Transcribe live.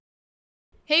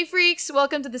Hey freaks,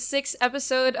 welcome to the 6th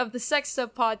episode of the Sex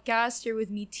Sub Podcast. You're with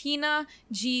me, Tina,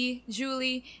 G,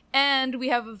 Julie, and we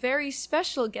have a very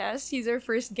special guest. He's our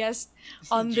first guest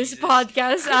on this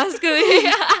podcast, Ask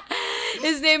Me.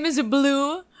 His name is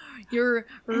Blue, your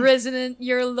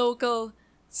local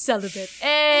celibate.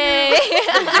 Hey!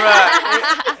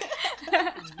 Bruh,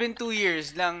 it's been 2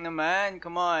 years lang naman.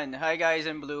 Come on. Hi guys,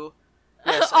 I'm Blue.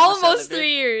 Yes, I'm Almost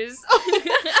 3 years.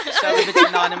 Celibate's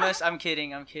anonymous. I'm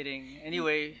kidding.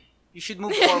 Anyway, you should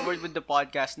move forward with the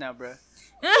podcast now, bruh.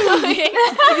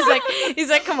 he's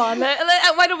like, come on,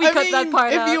 why don't we cut that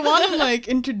part out? If you want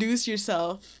to introduce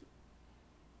yourself,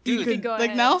 Dude, you could, go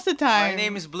ahead. now's the time. My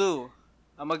name is Blue.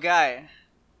 I'm a guy.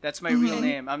 That's my real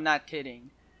name. I'm not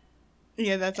kidding.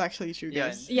 Yeah, that's actually true,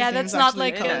 guys. Yeah, that's not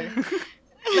like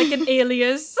like an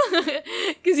alias,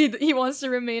 because he wants to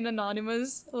remain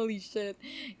anonymous. Holy shit!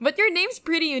 But your name's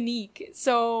pretty unique,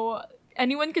 so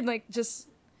anyone could just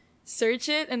search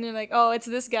it and they're like, oh, it's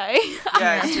this guy.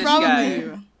 Yeah, it's this probably guy.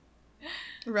 you.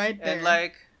 Right there.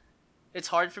 And it's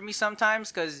hard for me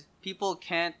sometimes because people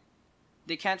can't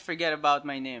forget about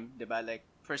my name, diba? Like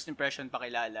first impression,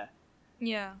 pakilala.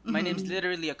 Yeah. My name's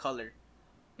literally a color.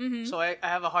 Mm-hmm. So I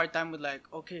have a hard time with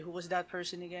okay, who was that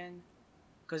person again?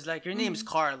 Because your name's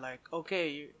Carl.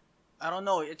 Okay, I don't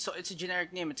know. It's a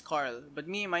generic name. It's Carl. But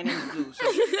my name is Blue. So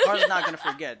Carl's not gonna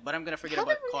forget. But I'm gonna forget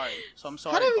about Carl. So I'm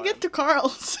sorry. How did we Carl. get to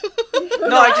Carl's?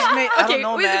 No, I just made. I don't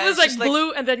know, it man. was It's just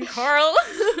Blue and then Carl.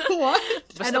 What?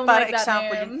 Basta I don't para like that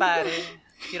example name. yung pare.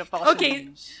 Hirap ako sa Okay.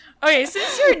 names. Okay,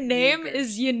 since your name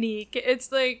is unique,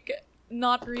 it's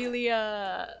not really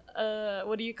a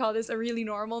what do you call this? A really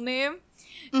normal name.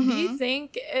 Do you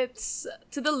think it's,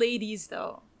 to the ladies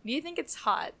though? Do you think it's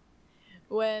hot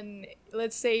when,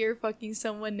 let's say, you're fucking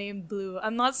someone named Blue?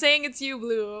 I'm not saying it's you,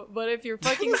 Blue, but if you're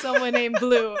fucking someone named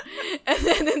Blue, and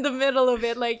then in the middle of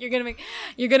it,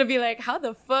 you're gonna be like, how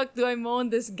the fuck do I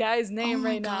moan this guy's name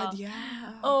right now? Yeah.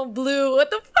 Oh, Blue, what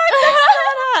the fuck? That's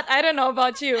not hot. I don't know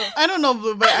about you. I don't know,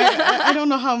 Blue, but I don't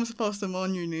know how I'm supposed to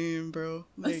moan your name, bro.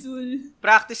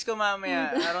 Practice ko mamaya.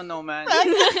 I don't know, man.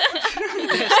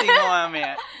 Testing mo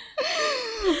mamaya.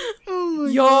 Oh my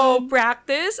Yo,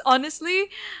 practice. Honestly,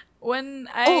 when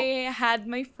I had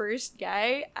my first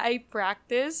guy, I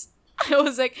practiced. I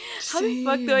was like, how the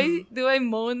fuck do I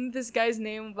moan this guy's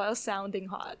name while sounding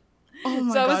hot? Oh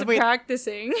my So I god, was wait.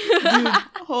 practicing. Dude,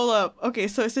 hold up. Okay,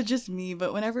 so is it just me?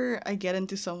 But whenever I get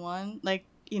into someone, I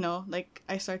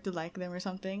start to like them or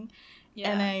something,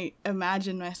 and I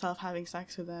imagine myself having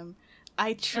sex with them,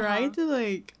 I try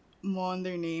to moan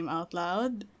their name out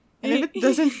loud. And if it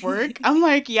doesn't work, I'm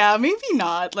like, yeah, maybe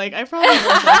not. I probably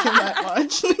don't like him that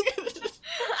much.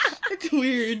 It's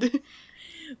weird.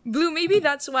 Blue, maybe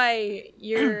that's why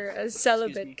you're a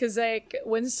celibate. Because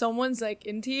when someone's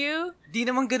into you, Di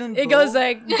naman ganun, bro. it goes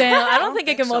damn, I don't think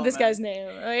I think can moan so, this man. guy's name.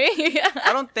 Right?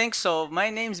 I don't think so. My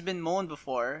name's been moaned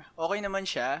before. Okay naman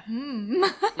siya. Hmm.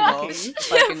 You know, if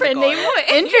I can Friend recall name it. mo,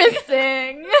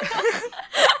 Interesting.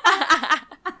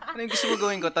 Ano yung gusto mo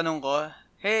gawin ko? Tanong ko,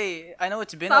 hey, I know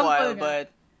it's been a Sample while, nga.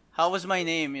 but how was my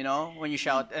name, when you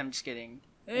shout? I'm just kidding.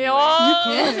 Yo!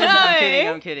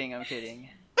 I'm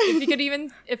kidding. If you could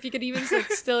even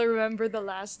still remember the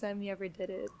last time you ever did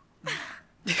it.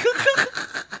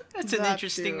 That's an That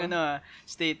interesting too.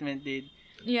 statement, dude.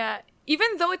 Yeah.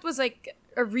 Even though it was a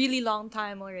really long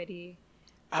time already.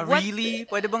 What- Really?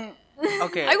 Pwede bang...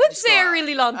 Okay. I would just say go a on.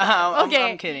 really long time.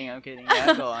 Okay. I'm kidding.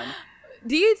 Yeah, go on.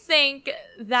 Do you think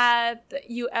that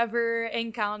you ever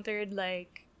encountered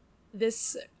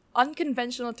this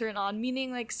unconventional turn on,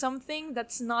 meaning something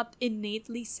that's not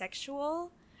innately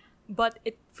sexual, but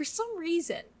it for some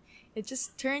reason it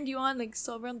just turned you on,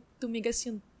 sobrang tumigas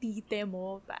yung tite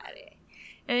mo, pare.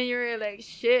 And you're like,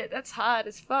 shit, that's hot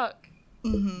as fuck.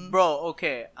 Bro,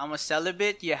 okay. I'm a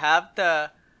celibate. You have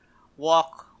to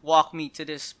walk me to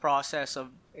this process of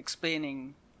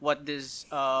explaining what did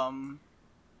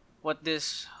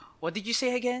you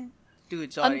say again?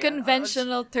 Dude, sorry.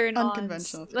 Unconventional turn on.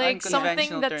 Unconventional.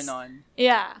 Something that's turn on.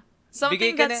 yeah. Something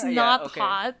Bigay ka that's ng- not okay.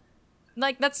 hot.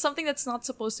 That's something that's not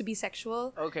supposed to be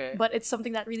sexual. Okay. But it's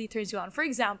something that really turns you on. For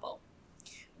example,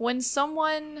 when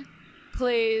someone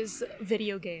plays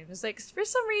video games, for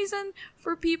some reason,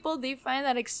 for people, they find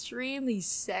that extremely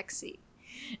sexy.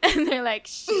 And they're like,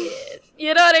 shit.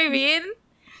 You know what I mean?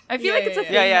 I feel like it's a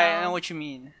thing Yeah, I now. know what you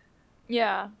mean.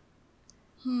 Yeah.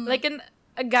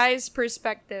 A guy's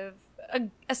perspective,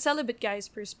 a celibate guy's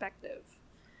perspective.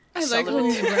 I like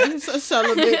when Celibate. you brand a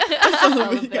celibate.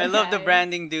 I love the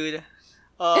branding, dude.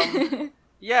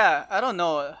 Yeah, I don't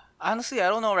know. Honestly, I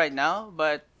don't know right now,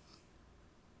 but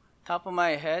top of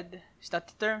my head, is that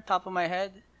the term? Top of my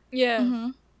head? Yeah.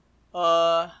 Mm-hmm.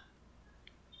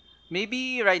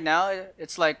 maybe right now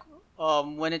it's like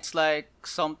when it's like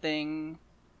something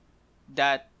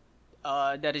that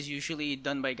that is usually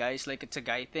done by guys, like it's a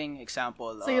guy thing.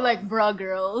 Example. So you like bra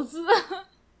girls?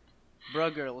 Bra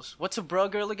girls. What's a bra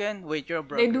girl again? Wait, you're a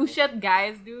bra They girl. do shit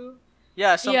guys do.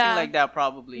 Yeah, something Yeah. like that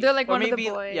probably. They're like or one of the maybe,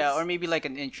 boys. Yeah, or maybe like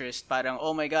an interest. Parang,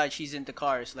 oh my god, she's into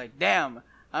cars. Like, damn,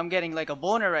 I'm getting like a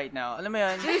boner right now. Alam mo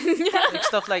yun? Like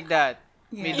stuff like that.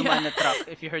 May dumaan na truck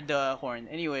if you heard the horn.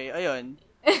 Anyway, ayun.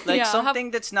 Like Yeah,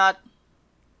 something that's not...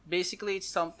 Basically, it's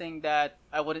something that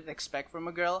I wouldn't expect from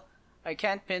a girl. I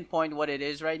can't pinpoint what it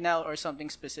is right now or something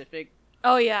specific.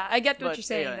 Oh yeah, I get what But you're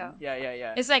saying ayun. though.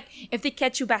 Yeah. It's like if they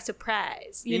catch you by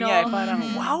surprise, you Yun know. nga, parang,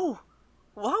 wow!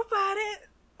 Wow, pare!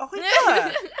 Okay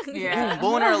ka! Yeah.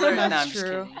 Boner alert. That's Nah, I'm just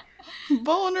true. kidding.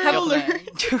 Boner Joke alert.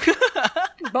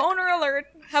 lang. Boner alert.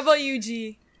 How about you,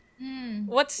 G?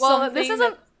 What's Well, something this isn't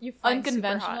that you find super hot?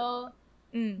 unconventional,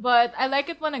 Mm. but I like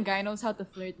it when a guy knows how to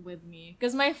flirt with me.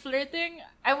 Because my flirting,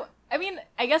 I mean,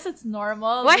 I guess it's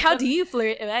normal. Why? but How then- do you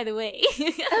flirt? By the way.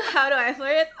 How do I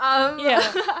flirt? Yeah.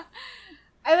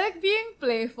 I like being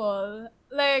playful.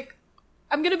 Like,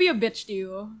 I'm gonna be a bitch to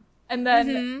you. And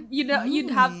then, you know,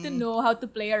 you'd have to know how to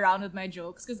play around with my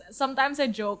jokes. Because sometimes I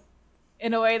joke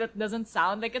in a way that doesn't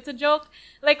sound like it's a joke.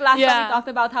 Like, last time Yeah. we talked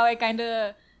about how I kind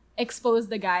of exposed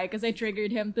the guy because I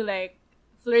triggered him to, like,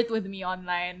 flirt with me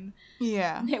online.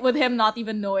 Yeah. With him not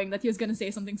even knowing that he was gonna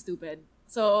say something stupid.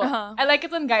 So, Uh-huh. I like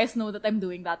it when guys know that I'm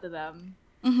doing that to them.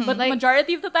 Mhm. But Like-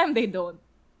 majority of the time, they don't.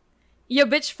 You're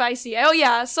bitch feisty. Oh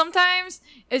yeah, sometimes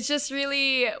it's just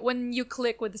really when you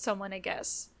click with someone, I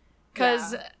guess.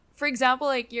 Cause Yeah. for example,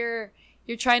 like you're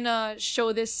trying to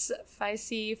show this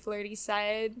feisty, flirty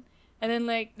side, and then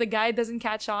like the guy doesn't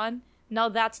catch on. Now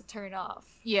that's a turn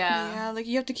off. Yeah, like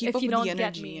you have to keep If up you with don't the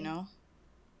get energy, me. you know?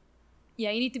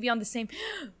 Yeah, you need to be on the same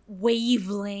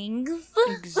wavelength.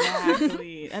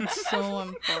 Exactly. That's so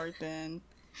important.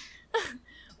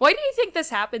 Why do you think this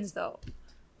happens though?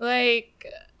 Like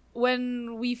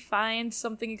when we find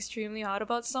something extremely hot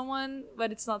about someone,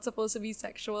 but it's not supposed to be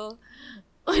sexual.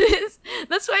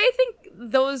 That's why I think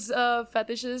those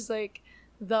fetishes, like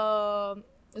the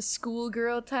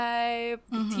schoolgirl type,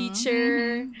 the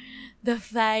teacher, the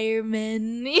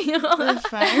fireman, you know, The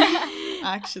fire.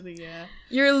 Actually, yeah.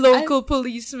 your local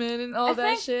policeman and all I that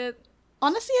think- shit.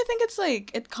 Honestly, I think it's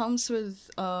like it comes with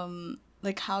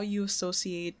like how you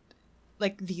associate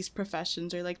like these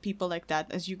professions or like people like that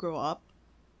as you grow up.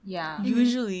 Yeah.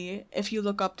 Usually, if you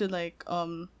look up to like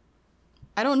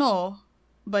I don't know,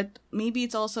 but maybe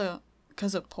it's also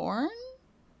because of porn.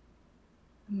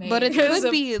 But it Because could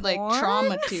of be like porn?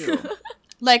 trauma too.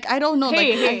 Like I don't know.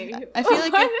 Hey, like hey. I feel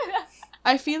like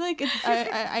I feel like it.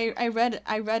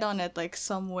 I read on it like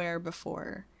somewhere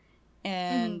before,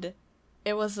 and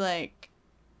it was like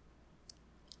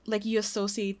you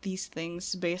associate these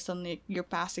things based on like, your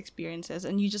past experiences,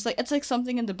 and you just like it's like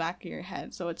something in the back of your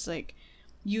head. So it's like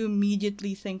you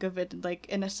immediately think of it like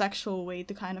in a sexual way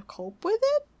to kind of cope with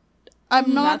it.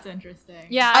 I'm not. That's interesting.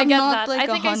 Yeah, I I'm get not, that. like,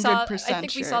 I think I saw. 100% I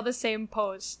think we sure. saw the same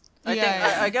post. I Yeah, think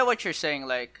yeah. I get what you're saying.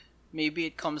 Like maybe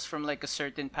it comes from like a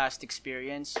certain past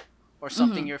experience or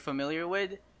something you're familiar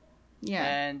with, Yeah.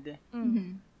 and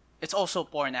Mm-hmm. it's also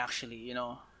porn actually. You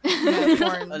know, Yeah,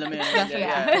 porn. Alam mo yun, It's definitely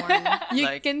yeah. porn. You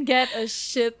Like- can get a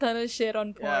shit ton of shit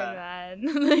on porn, Yeah.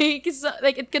 man. Like it's not,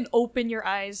 like it can open your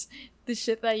eyes to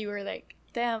shit that you were like,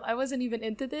 damn, I wasn't even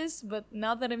into this, but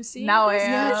now that I'm seeing Now I this,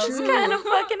 am. this is True. kind of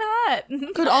fucking hot.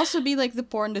 Could also be like the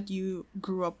porn that you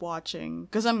grew up watching,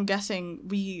 because I'm guessing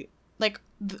we like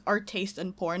our taste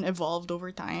in porn evolved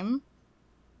over time.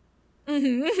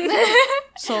 Mhm.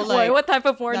 So Why, like what type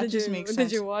of porn that did just you makes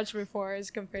did you sense. watch before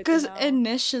as compared to because now?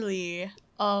 initially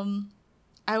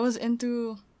I was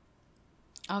into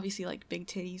obviously like big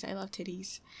titties. I love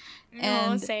titties. No,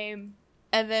 and- same.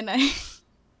 And then I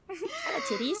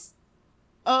Titties?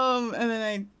 and then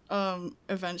I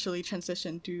eventually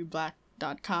transitioned to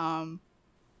black.com.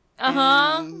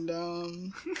 Uh-huh. And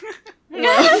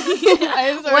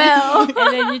I started- Well,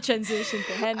 and then you transitioned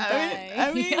to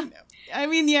hentai. I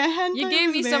mean, yeah, hentai you gave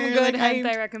was me some there. good Like,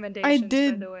 hentai recommendations,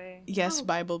 did. by the way. Yes, Oh.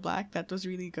 Bible Black. That was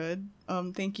really good.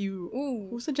 Thank you. Ooh.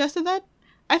 Who suggested that?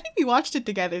 I think we watched it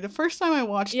together. The first time I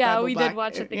watched Yeah, Bible we Black, did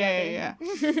watch it Yeah,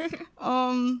 together.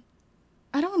 yeah.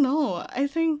 I don't know. I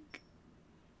think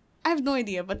I have no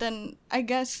idea, but then I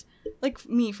guess like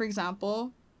me, for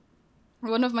example,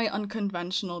 one of my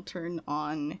unconventional turn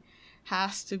on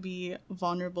has to be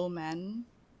vulnerable men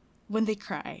when they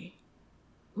cry.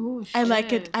 Ooh, I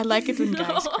like it. shit. I like it when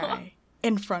guys cry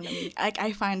in front of me. Like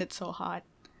I find it so hot.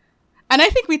 And I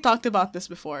think we talked about this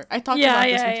before. I talked about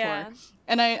this before.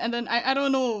 And then I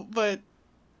don't know, but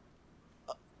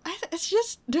it's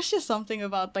just there's just something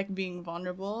about like being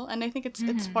vulnerable, and I think it's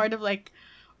part of like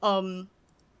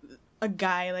a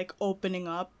guy like opening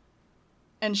up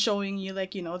and showing you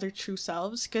like, you know, their true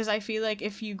selves, because I feel like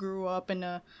if you grew up in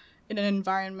an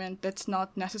environment that's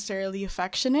not necessarily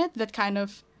affectionate, that kind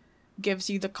of gives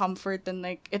you the comfort, and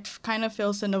like it kind of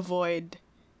fills in a void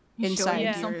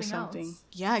inside you or something else.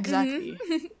 Yeah, exactly.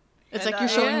 It's like you're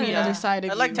showing me another side of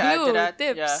you. I like to add to that.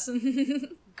 Tips.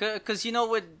 Because you know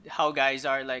with how guys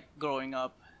are like growing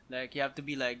up, like you have to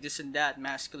be like this and that,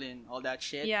 masculine, all that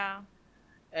shit. Yeah.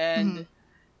 And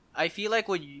I feel like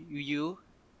with you,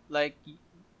 like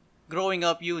growing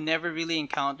up, you never really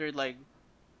encountered like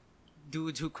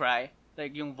dudes who cry,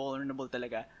 like yung vulnerable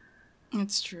talaga.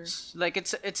 It's true. Like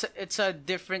it's a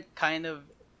different kind of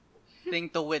thing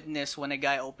to witness when a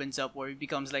guy opens up, where he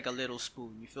becomes like a little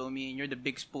spoon. You feel me? And you're the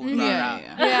big spoon.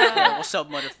 Yeah. What's up,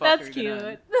 motherfucker? That's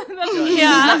cute.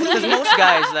 Yeah. Because most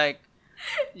guys like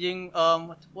yung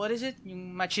what is it?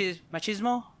 Yung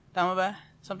machismo? Tama ba?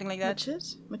 Something like that.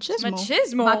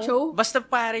 Machismo. Macho. Basta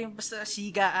pare, basta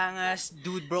siga, angas,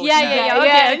 dude, bro. Yeah.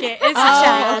 Okay. It's a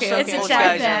chat. Okay. It's a Most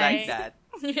chat. guys are like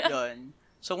that. Yun.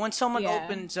 So when someone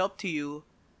opens up to you,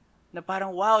 na parang,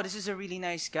 wow, this is a really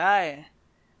nice guy.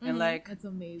 And like, That's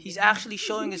amazing. he's actually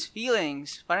showing his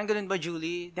feelings. Parang ganun ba,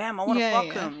 Julie? Damn, I want to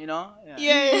fuck him, you know?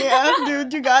 Yeah.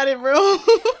 Dude, you got it, bro.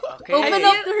 Okay. Open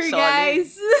up to her, Solid.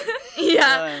 guys.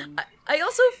 Yeah. I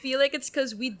also feel like it's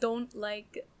because we don't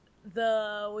like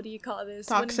the, what do you call this?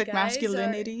 Toxic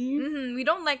masculinity. We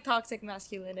don't like toxic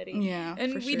masculinity. Yeah,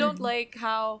 And for we sure. don't like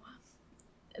how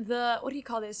what do you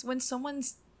call this? When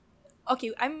someone's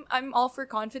okay, I'm all for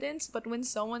confidence, but when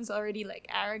someone's already like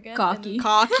arrogant, Cocky. and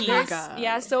Cocky, they're God.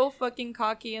 yeah, so fucking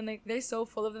cocky, and like they're so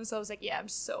full of themselves. Like, yeah, I'm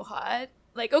so hot.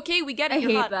 Like, okay, we get it. I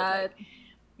You're hate hot, but, that. like,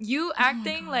 you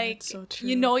acting God, like that's so true.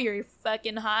 you know you're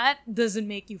fucking hot doesn't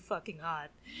make you fucking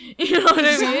hot. You know what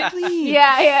I mean? Exactly.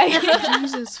 Yeah.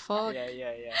 Jesus fuck.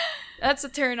 Yeah. That's a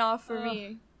turn off for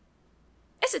me.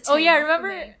 It's a turn Oh yeah, off for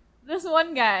remember me. this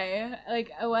one guy?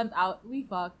 Like I went out, we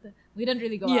fucked. We didn't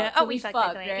really go Yeah, out, so we we fucked,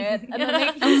 fucked, by the way. right? And then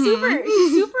like he's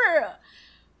super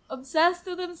obsessed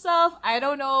with himself. I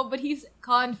don't know, but he's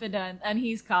confident and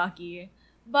he's cocky.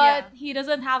 But he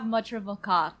doesn't have much of a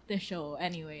cock to show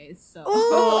anyways, so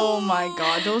Oh my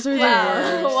God, those are the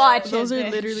Yeah. worst. Watch those it, are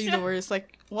bitch. literally the worst.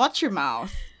 Like, watch your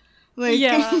mouth. Like,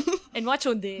 Yeah, and watch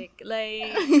your dick.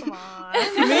 Like, come on.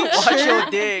 make Watch sure. your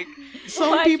dick. Some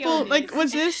Watch people your like dick.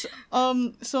 was this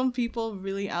some people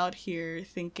really out here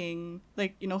thinking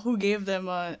like, you know, who gave them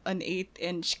an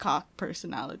 8-inch cock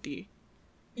personality.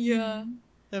 Yeah.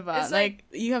 Diba? It's Like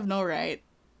you have no right.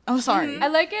 I'm sorry. I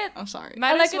like it. I'm sorry.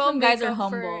 Might like as it well when guys make are up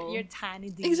for humble. your tiny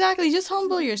dick. Exactly. Just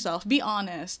humble yourself. Be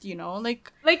honest. You know,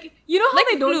 like Like you know how Like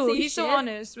they don't Blue, say he's shit? so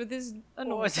honest with his.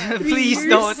 Please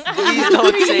don't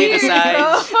say the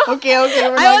size. okay.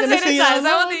 We're I not won't gonna say say the it out size, I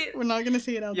loud. won't- We're not gonna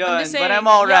say it out Yun, loud. just but saying, I'm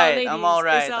all yo, right. ladies, I'm all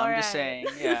right. it's I'm alright. just saying.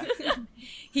 Yeah.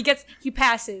 He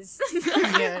passes.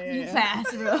 Yeah.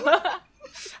 Fast, bro.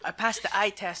 I passed the eye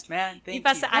test, man. Thank He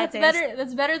passed you. the eye That's test. better.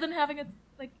 That's better than having a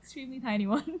like extremely tiny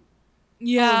one.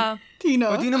 Yeah.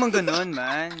 Tino. Oh, di naman ganun,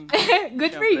 man.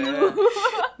 Good for Siyempre. you.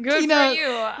 Good Tina, for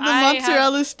you. The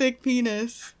mozzarella stick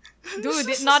penis. Dude,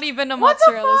 not even a What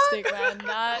the mozzarella fuck? stick, man.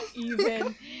 Not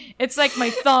even. It's like my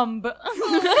thumb.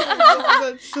 Oh,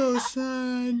 that's so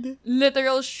sad.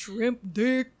 Literal shrimp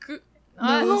dick.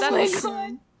 No, That's- Oh my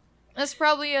god. That's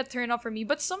probably a turn off for me.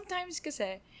 But sometimes,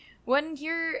 kasi, when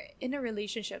you're in a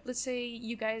relationship, let's say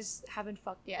you guys haven't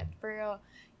fucked yet, but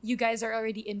you guys are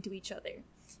already into each other,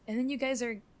 and then you guys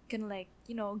are gonna like,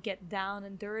 you know, get down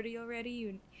and dirty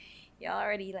already. You're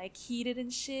already like heated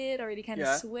and shit, already kind of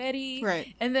Yeah. sweaty,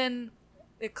 Right. and then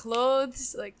the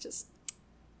clothes like just,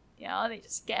 you know, they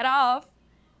just get off,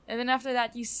 and then after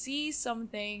that you see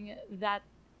something that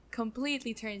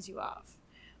completely turns you off.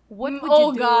 What would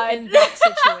Oh, you do God. in that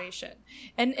situation?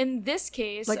 And in this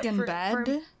case, Like in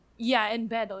bed? yeah, in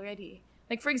bed already.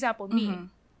 Like for example, me, Mhm.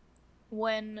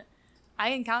 when I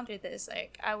encountered this,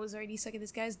 like I was already sucking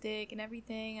this guy's dick and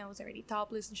everything. I was already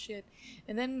topless and shit.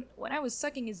 And then when I was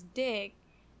sucking his dick,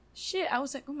 shit, I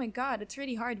was like, oh my god, it's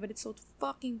really hard, but it's so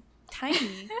fucking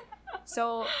tiny.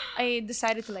 So I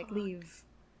decided to like leave.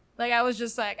 Like I was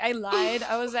just like, I lied.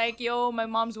 I was like, yo, my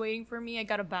mom's waiting for me. I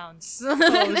gotta bounce.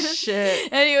 Oh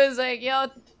shit. And he was like, yo,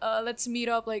 let's meet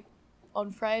up like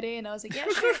on Friday. And I was like, yeah,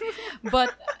 sure.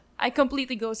 But I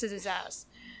completely ghosted his ass.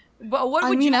 But what I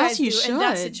would mean, you as guys you do in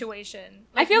that should. situation?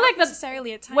 I feel not like that's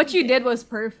necessarily a time What you thing. did was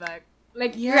perfect.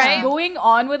 Like Yeah. Right? going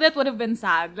on with it would have been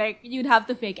sad. Like you'd have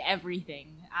to fake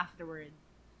everything afterward.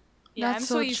 Yeah, That's I'm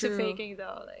so so used to true. faking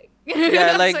though.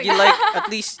 Yeah, I'm like so- you like at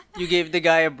least you gave the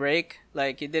guy a break.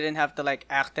 Like you didn't have to like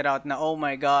act it out. Now, oh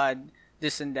my god,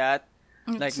 this and that.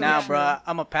 Like It's so nah, true. bruh,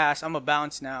 I'm a pass. I'm a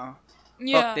bounce now.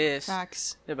 Yeah. Fuck this.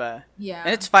 Facts. Diba? Yeah.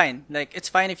 And it's fine. Like it's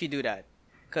fine if you do that.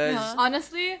 Cause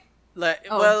Honestly, like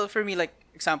Oh. well for me like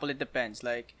example it depends.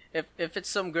 Like if it's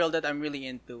some girl that I'm really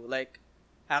into, like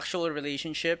actual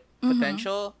relationship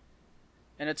potential,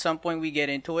 and at some point we get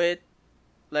into it,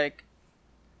 like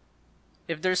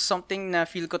if there's something na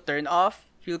feel ko turn off,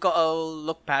 feel ko I'll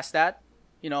look past that,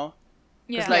 you know?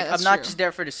 Yeah. Because like that's I'm not true. just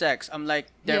there for the sex. I'm like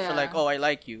there for Yeah. like, oh, I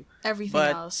like you. Everything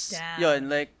But- else. Damn. Yun,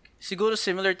 like siguro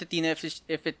similar to Tina if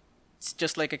it's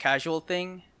just like a casual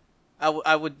thing,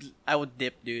 I would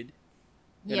dip, dude.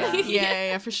 yeah.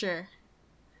 Yeah, for sure.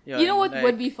 Yun, You know what like,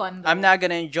 would be fun though? I'm not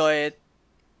gonna enjoy it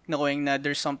knowing that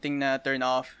there's something na turn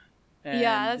off. And,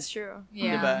 Yeah, that's true.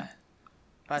 Yeah. Diba?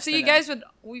 Pass So na you lang. guys would,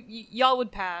 y'all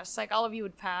would pass. Like all of you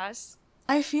would pass.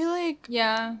 I feel like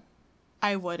Yeah.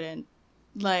 I wouldn't.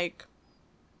 Like,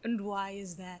 And why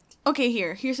is that? okay,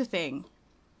 here's the thing.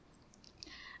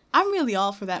 I'm really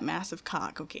all for that massive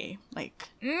cock, okay? Like,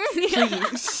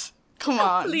 please. Come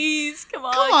on. Please, come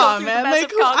on. Come go on, through man. the Like,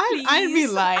 massive cock, I'd be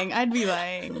please. lying. I'd be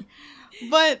lying.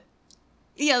 But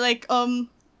yeah, like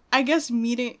I guess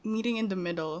meeting in the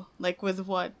middle, like with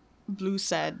what Blue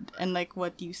said and like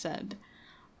what you said.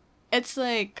 It's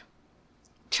like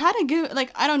try to give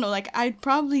like I don't know, like I'd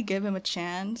probably give him a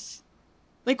chance.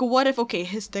 Like what if okay,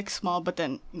 his dick's small, but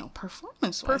then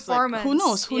performance wise, like, who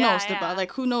knows? Who Yeah, knows? yeah. Diba?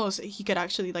 Like who knows? He could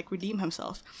actually like redeem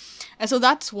himself, and so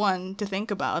that's one to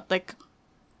think about. Like,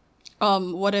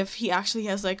 what if he actually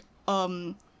has like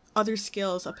other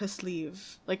skills up his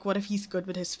sleeve? Like what if he's good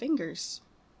with his fingers,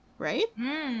 right?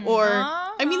 Or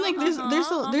I mean, like there's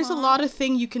a lot of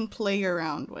thing you can play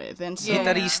around with, and so Yeah.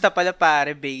 Gitarista pala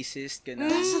pare, bassist, ganun.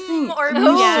 that's the thing. Or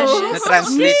Yeah,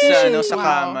 Na-translate sa sa Wow.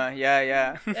 kama. Yeah.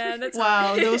 Yeah, that's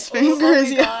Wow, hard. those Oh fingers,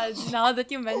 my yeah. god! Now that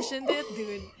you mentioned it,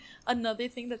 dude, another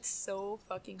thing that's so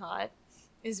fucking hot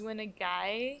is when a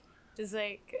guy is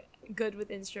like good with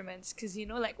instruments, cause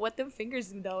like what them fingers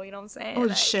do though. You know what I'm saying? Oh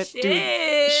Like, shit,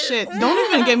 dude. Shit. Don't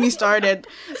even get me started.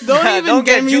 Don't even Don't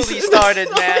get me Julie started,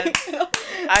 man.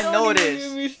 I Don't know even this.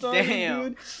 get me started, Damn.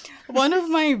 dude. One of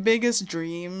my biggest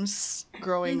dreams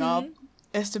growing up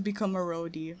is to become a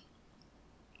roadie.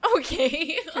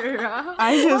 Okay.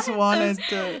 I just wanted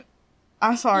to.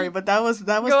 I'm sorry, but that was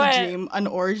Go the ahead. dream. An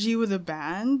orgy with a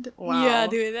band. Wow. Yeah,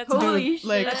 dude. That's Holy Dude,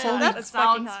 like, shit. That's holy- that that's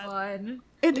fucking sounds hot. fun.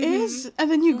 It is, and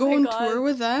then you Oh go my on God. tour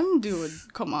with them, dude.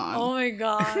 Come on. Oh my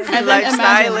god. And then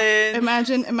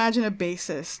Lifestyling. imagine a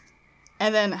bassist,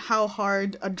 and then how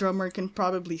hard a drummer can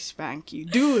probably spank you,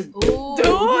 dude. Ooh. Dude,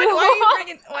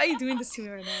 why are you doing this to me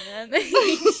right now, man?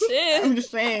 Shit. I'm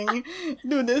just saying,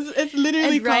 dude. It's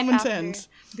literally And right common after, sense.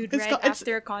 Dude, It's right co- it's-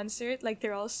 after a concert, like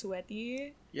they're all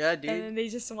sweaty, Yeah, and dude. then they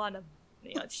just wanna,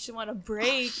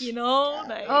 break,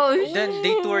 Like, Oh, Then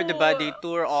they tour, diba? They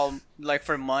tour all like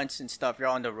for months and stuff. You're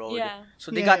on the road. Yeah.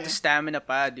 So they Yeah, got yeah. the stamina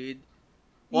pa, dude.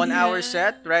 1 Yeah. hour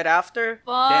set right after.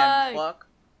 Fuck. Damn, fuck.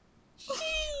 Shit.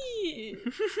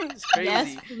 It's crazy.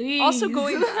 Yes, please. Also,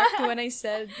 going back to when I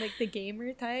said like the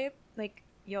gamer type, like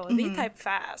they type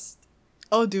fast.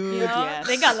 Oh, dude, You know? yes.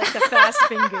 They got like the fast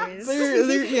fingers.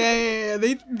 yeah.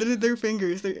 Their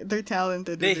fingers. They're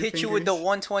talented. They with their hit you with the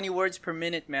fingers. 120 words per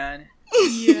minute, man.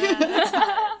 Yeah, that's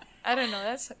hot. I don't know.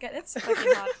 That's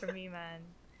fucking hot for me, man.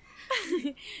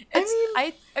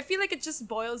 I feel like it just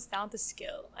boils down to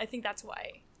skill. I think that's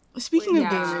why. Speaking of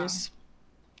Yeah. gamers,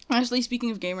 actually,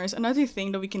 speaking of gamers, another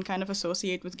thing that we can kind of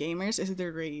associate with gamers is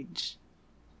their rage.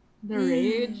 The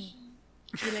rage.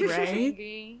 You like Right?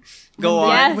 angry. Go on.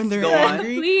 Yes. When they're Go on.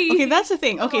 angry. Please. Okay, that's the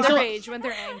thing. Okay, The so rage when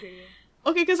they're angry.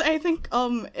 okay, because I think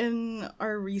in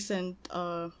our recent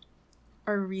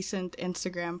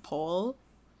Instagram poll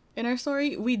in our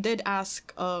story, we did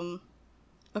ask a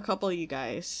couple of you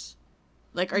guys,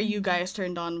 like, are you guys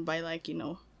turned on by like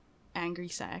angry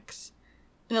sex?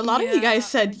 And a lot of you guys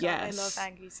Yeah, said oh my God, yes. I love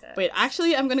angry sex. Wait,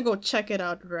 actually, I'm gonna go check it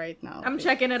out right now. I'm Wait.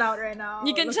 checking it out right now.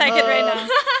 You can Look- check it right now.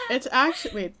 It's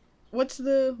actually wait.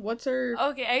 What's our?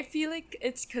 Okay, I feel like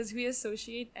it's because we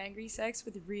associate angry sex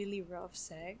with really rough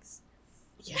sex.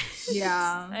 Yes.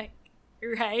 Yeah. Like,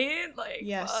 right? Like,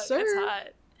 Yes, fuck, sir. It's hot.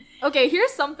 Okay,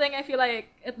 here's something I feel like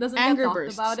it doesn't Anger get talked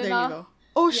bursts. about There enough. you go.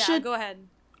 Oh Yeah, shit. go ahead.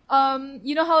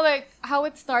 You know how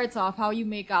it starts off, how you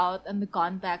make out, and the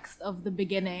context of the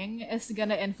beginning is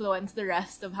gonna influence the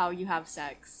rest of how you have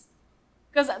sex.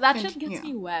 Because that shit gets Yeah.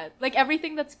 me wet. Like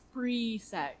everything that's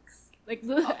pre-sex. Like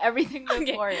everything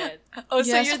before it. Oh,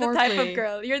 so Yes, you're the type of foreplay.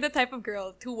 girl. You're the type of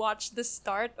girl to watch the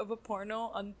start of a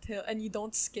porno and you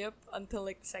don't skip until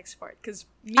like the sex part. Because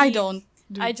I don't.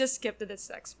 I just skip to the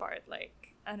sex part.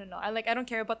 Like I don't know. I don't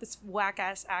care about this whack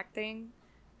ass acting.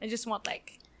 I just want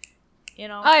like, I give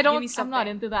me don't. I'm something. not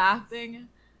into the acting.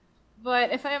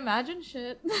 But if I imagine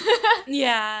shit,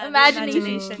 Yeah, the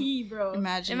imagination is key, bro.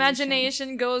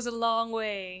 Imagination goes a long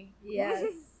way. Yes.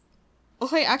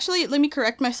 Okay, actually, let me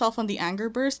correct myself on the anger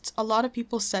bursts. A lot of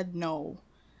people said no.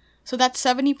 So that's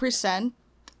 70%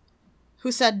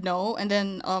 who said no, and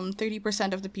then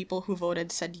 30% of the people who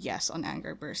voted said yes on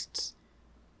anger bursts.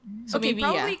 So Okay, maybe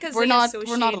probably yeah, because we're they not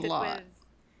associate a it lot. with.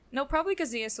 No, probably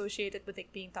because they associate it with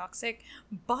like being toxic.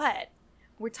 But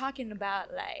we're talking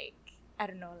about like I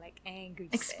don't know, like angry,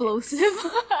 Explosive.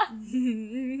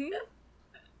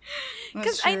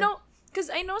 That's Because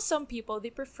I know some people they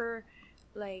prefer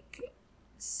like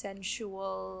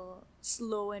sensual,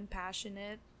 slow and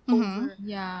passionate over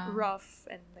Yeah. rough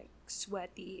and like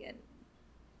sweaty and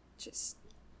just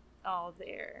all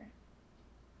there.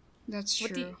 That's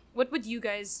true. What would you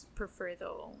guys prefer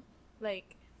though?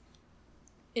 Like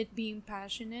it being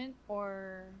passionate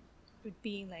or it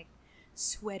being like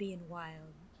sweaty and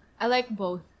wild? I like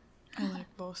both. I like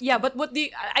both. Yeah, too. but what do you,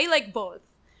 I like both.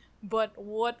 But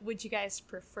what would you guys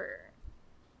prefer?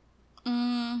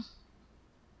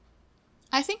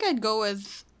 I think I'd go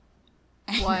with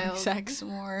Wild. sex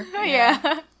more.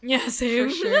 Yeah. Yeah, same.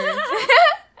 For sure.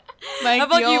 Like, How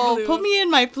about you, yo, Blue? put me in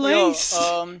my place.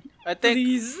 I think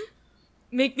Please.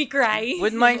 Make me cry.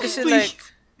 with mine, kasi Please.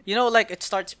 like, like it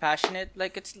starts passionate.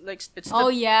 Like it's the Oh,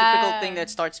 yeah. typical thing that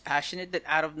starts passionate that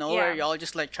out of nowhere Yeah. y'all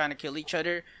just like trying to kill each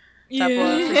other. Yeah.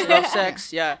 Tapos love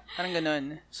sex, yeah, parang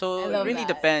ganun. So I it love really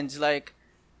that. depends. Like,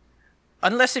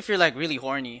 unless if you're like really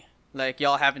horny, like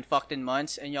y'all haven't fucked in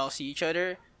months and y'all see each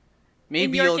other,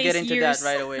 maybe your you'll case, get into years. that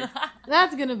right away.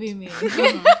 That's gonna be me.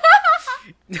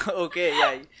 Okay,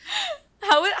 yeah.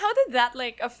 How did that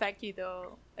like affect you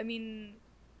though? I mean,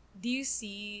 do you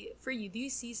see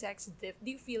sex do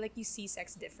you feel like you see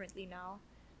sex differently now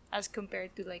as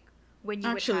compared to like when you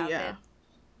Actually, would have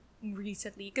yeah. it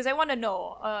recently? Because I want to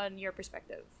know on your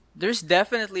perspective. There's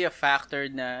definitely a factor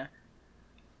na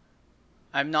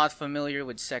I'm not familiar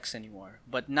with sex anymore,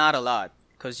 but not a lot.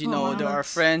 Because, you know, there are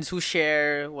that's- friends who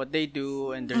share what they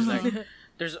do, and there's like,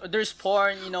 there's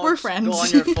porn, you know, We're just friends. go on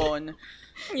your phone,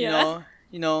 Yeah.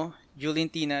 you know, Julie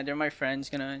and Tina, they're my friends,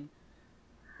 ganun.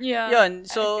 Yeah. Yun,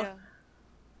 so,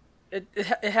 Yeah.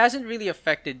 it hasn't really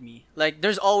affected me. Like,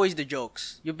 there's always the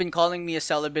jokes. You've been calling me a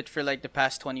celibate for like the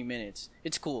past 20 minutes.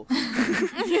 It's cool.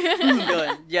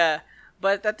 Yun, yeah.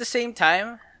 But at the same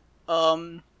time,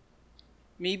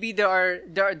 maybe there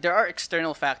are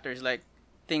external factors like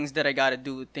things that I gotta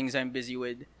do, things I'm busy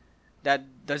with,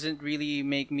 that doesn't really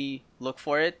make me look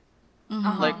for it.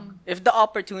 Like if the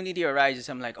opportunity arises,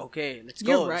 I'm like, okay, let's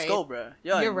go, You're let's right. go, bruh.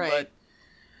 Yeah, You're right. But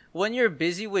when you're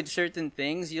busy with certain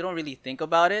things, you don't really think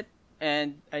about it.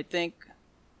 And I think,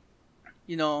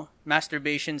 you know,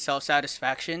 masturbation,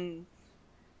 self-satisfaction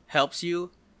helps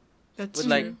you That's with true.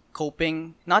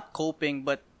 like not coping,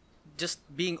 but just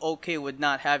being okay with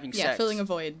not having yeah, sex. filling a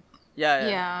void. Yeah.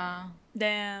 Yeah.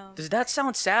 Damn. Does that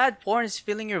sound sad? Porn is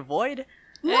filling your void?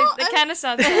 That kind of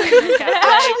sounds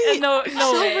like, no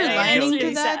Silver way. Like, lining it's to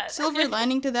really that. sad. Silver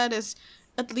lining to that is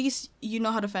at least you know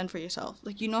how to fend for yourself.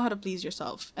 Like you know how to please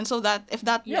yourself, and so that if with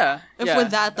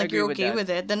that I like you're agree with okay that. with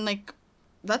it, then like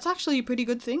that's actually a pretty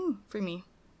good thing for me.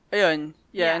 Ayun,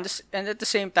 yeah, Yeah. and at the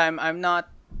same time, I'm not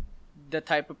the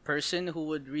type of person who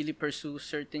would really pursue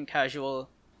certain casual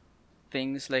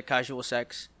things like casual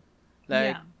sex.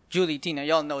 Like Yeah. Julie, Tina,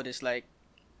 y'all know this. Like,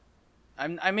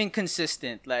 I'm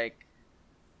inconsistent. Like,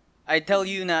 I tell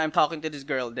you na I'm talking to this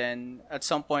girl, then at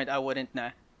some point I wouldn't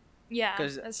na. Yeah,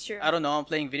 'Cause that's true. I don't know, I'm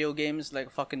playing video games like a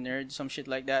fucking nerd, some shit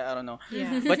like that. I don't know.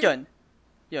 Yeah. But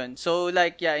yun. So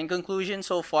like yeah, in conclusion,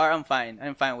 so far I'm fine.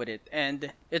 I'm fine with it,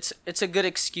 and it's a good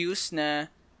excuse na,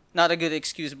 not a good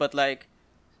excuse, but like,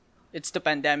 it's the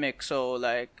pandemic, so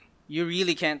like you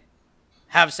really can't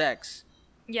have sex.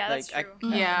 Yeah, that's like, true.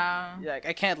 Yeah. Like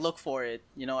I can't look for it.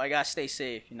 You know, I gotta stay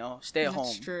safe. You know, stay at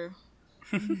That's home. true.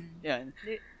 Yeah.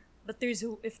 But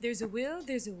if there's a will,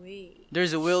 there's a way.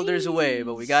 There's a will, there's a way,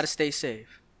 but we gotta stay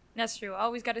safe. That's true.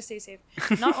 Always gotta stay safe.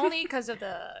 Not only because of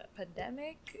the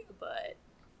pandemic, but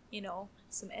you know,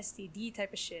 some STD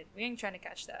type of shit. We ain't trying to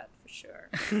catch that for sure.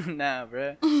 Nah,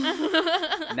 bruh.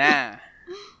 Nah.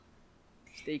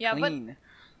 Stay Yeah, but- clean.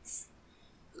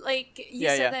 Like you Yeah,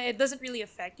 said yeah. that it doesn't really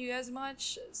affect you as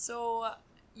much, so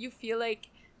you feel like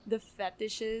the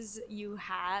fetishes you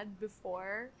had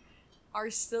before are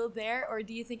still there, or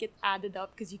do you think it added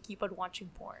up because you keep on watching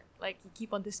porn? Like you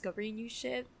keep on discovering new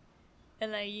shit,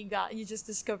 and like you just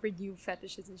discovered new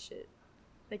fetishes and shit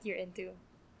that you're into.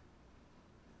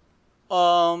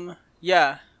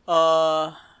 Yeah.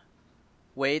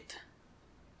 Wait.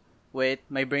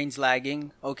 My brain's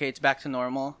lagging. Okay, it's back to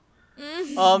normal.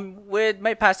 With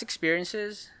my past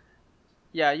experiences,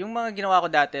 yeah, yung mga ginawa ko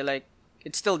dati, like,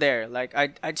 it's still there. Like,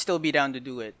 I'd still be down to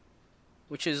do it.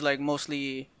 Which is, like,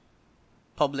 mostly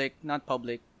not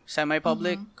public,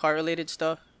 semi-public, car-related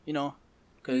stuff, you know?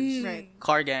 Because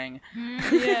car gang.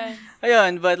 Yeah.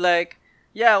 Ayun, but, like,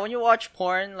 yeah, when you watch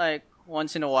porn, like,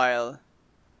 once in a while,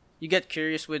 you get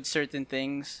curious with certain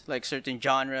things, like, certain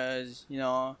genres, you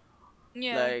know?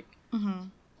 Yeah. Like,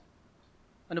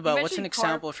 ano ba? What's an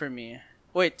example for me?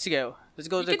 Wait, sige. Let's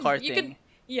go to the car thing.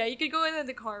 You could go into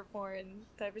the car porn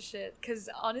type of shit. Cause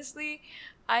honestly,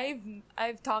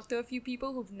 I've talked to a few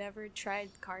people who've never tried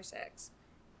car sex,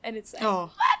 and it's like,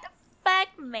 what the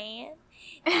fuck, man?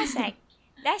 That's like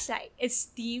it's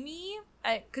steamy.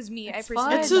 I personally,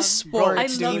 it's a sport. I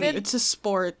love it. It's a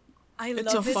sport.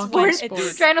 It's a fucking sport.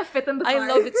 It's trying to fit in the car. I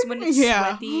love it when it's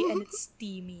sweaty and it's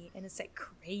steamy and it's like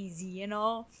crazy, you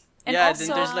know. And yeah, also,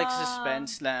 then there's like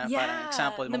suspense lang. yeah, Parang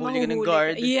example, na mahuli ka ng mahuhuli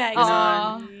guard. ka. Yeah,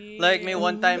 Ganon. exactly. Like may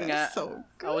one time nga, So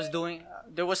I was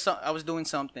doing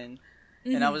something,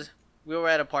 and we were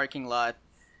at a parking lot,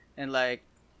 and like,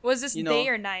 was this day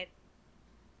or night?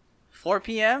 4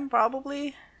 p.m.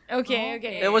 probably.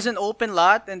 Okay. It was an open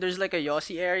lot, and there's like a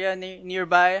Yossi area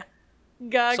nearby.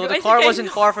 Gago. So the car wasn't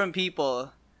far from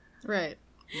people. Right.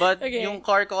 But yung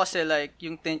car ko kasi, like,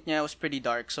 yung tint niya was pretty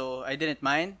dark, so I didn't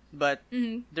mind. But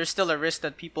there's still a risk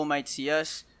that people might see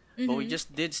us. But we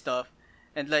just did stuff.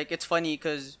 And, like, it's funny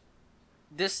because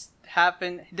this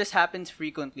happens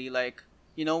frequently. Like,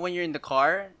 you know, when you're in the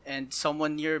car and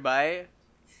someone nearby,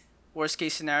 worst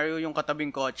case scenario, yung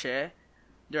katabing kotse,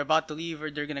 they're about to leave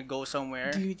or they're gonna go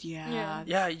somewhere. Dude, yeah.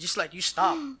 Yeah, you just, like, you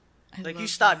stop. You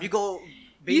stop. You go...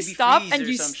 Baby you stop freeze and or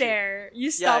you some stare. Shit.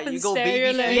 You stop and you go stare. baby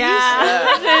You're like, freeze.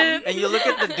 yeah. And you look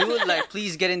at the dude like,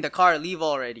 please get in the car, leave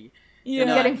already. Yeah.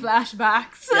 Ganon. Getting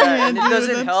flashbacks. Yeah, and it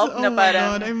doesn't help Oh na my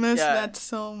parang... God, I miss that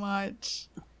so much.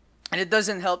 And it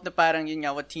doesn't help na parang yun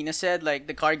nga what Tina said, like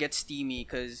the car gets steamy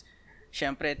because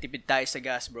syempre tipid tayo sa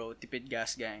gas, bro. Tipid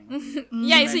gas gang.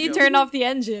 Yeah, so you turn off the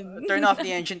engine. Turn off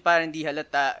the engine para hindi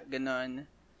halata, ganon.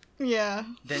 Yeah.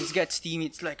 Then it gets steamy.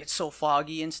 It's like, it's so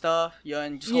foggy and stuff.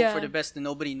 Yun, just hope for the best that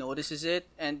nobody notices it.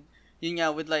 And yun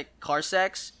nga, with like car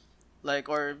sex, like,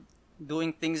 or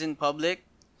doing things in public,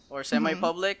 or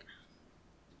semi-public.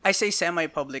 I say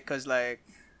semi-public because like,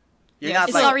 you're not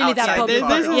it's like not really that outside public. the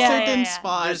There's car. a certain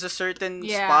spot. There's a certain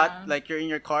Yeah. spot, like you're in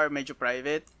your car, medyo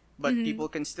private, but people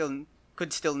could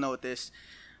still notice.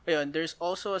 Ayun, there's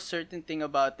also a certain thing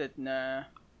about it na...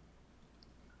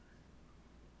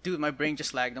 Dude, my brain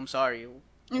just lagged. I'm sorry.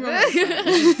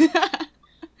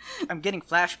 I'm getting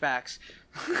flashbacks.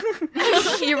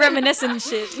 You're reminiscing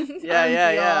shit.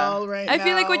 Yeah. Right I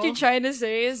feel like what now. you're trying to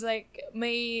say is like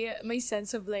my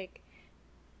sense of like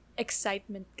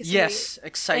excitement. Yes,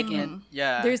 excitement.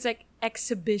 Yeah. There's like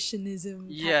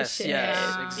exhibitionism. Type of shit.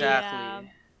 Yes,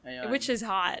 exactly. Ayun. Which is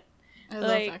hot. I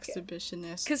like, love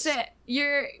exhibitionists. Cause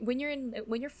when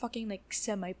you're fucking like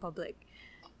semi-public,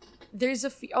 there's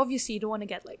obviously you don't want to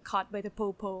get like caught by the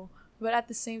popo, but at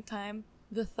the same time,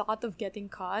 the thought of getting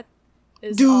caught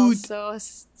is also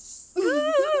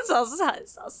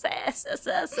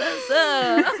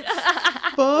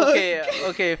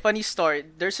Okay, funny story.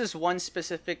 There's this one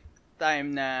specific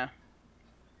time na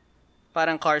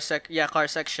parang car sex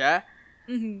siya.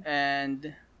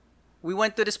 And we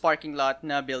went to this parking lot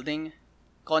na building,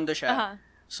 condo siya.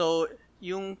 So,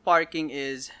 yung parking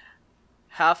is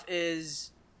half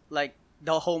is like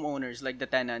the homeowners, like the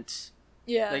tenants.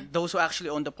 Yeah. Like those who actually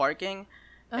own the parking.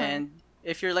 And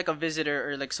if you're like a visitor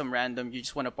or like some random, you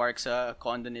just want to park sa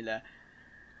condo nila.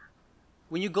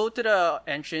 When you go to the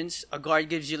entrance, a guard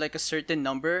gives you like a certain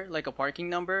number, like a parking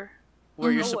number,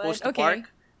 where you're supposed to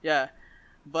park. Yeah.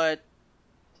 But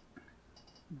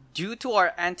due to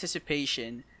our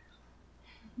anticipation,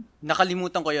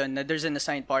 nakalimutan ko yun na there's an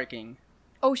assigned parking.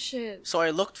 Oh shit. So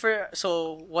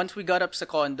once we got up sa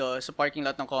condo, sa parking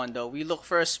lot ng condo, we looked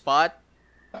for a spot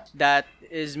that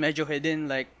is medyo hidden,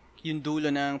 like yung dulo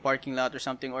ng parking lot or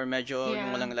something, or medyo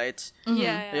yung walang lights.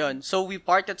 Yeah. Ayun. So we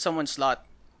parked at someone's lot.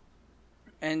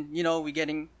 And, you know, we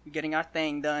getting our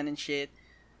thing done and shit.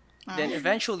 Then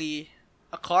eventually,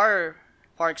 a car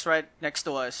parks right next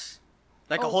to us.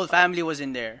 Like a whole family was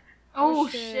in there. Oh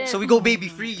shit. So we go baby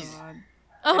freeze.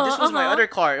 And this was my other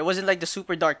car. It wasn't like the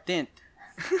super dark tint.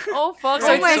 Oh fuck.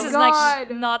 Right, So this so- is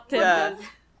like not tinted. Yeah.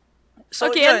 So,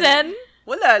 Okay, yun, and then?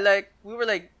 wala, like, we were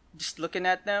like, just looking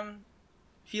at them.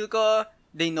 Feel ko,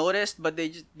 they noticed, but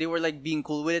they were like being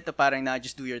cool with it, na parang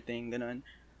just do your thing, ganun.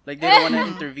 Like, they don't wanna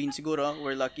intervene siguro.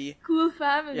 We're lucky. Cool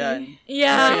family. Yan.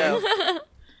 Yeah.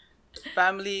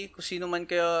 Family, kung sino man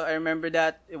kayo, I remember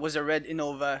that. It was a red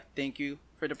Innova. Thank you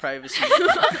for the privacy.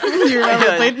 Do you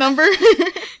remember the plate number?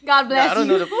 God bless I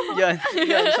don't you. know yan.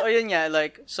 So, yun nga,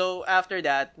 like, so after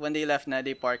that, when they left na,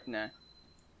 they parked na.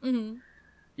 Mm-hmm.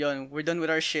 Yun, we're done with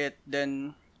our shit.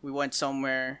 Then, we went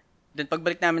somewhere. Then,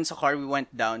 pagbalik namin sa car, we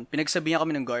went down. Pinagsabihan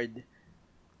kami ng guard.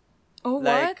 Oh,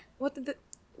 Like, what?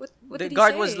 What the did he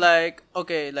guard say? was like,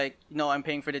 okay, like, I'm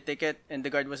paying for the ticket. And the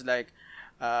guard was like,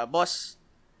 boss,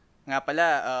 nga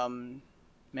pala,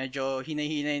 medyo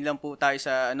hinay-hinay lang po tayo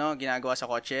sa, ginagawa sa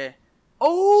kotse.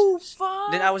 Oh,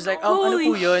 fuck! Then I was like, ano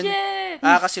po yun? Shit.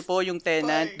 Kasi po yung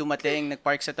tenant dumating,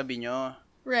 nagpark sa tabi nyo.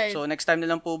 Right. So, next time na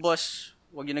lang po, boss,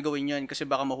 huwag nyo na gawin yun kasi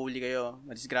baka mahuli kayo.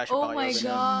 Madisgrasya Oh pa kayo. my ganun.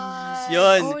 God.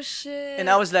 Yun. Oh, shit. And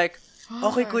I was like,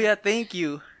 okay, kuya, thank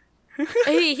you.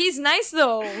 Hey, he's nice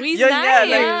though. He's Yun, nice. yeah,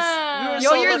 like, we were Yo,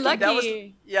 so you're lucky.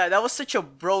 lucky. That was such a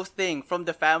bro thing from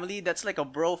the family. That's like a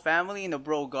bro family and a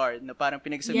bro guard na parang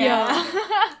pinagsabihan. Yeah.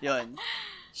 Yun.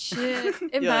 Shit.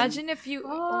 Imagine if you.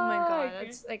 Oh my god,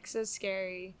 that's like so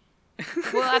scary.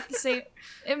 Well, at the same,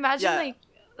 imagine like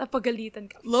napagalitan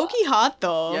ka. Low-key hot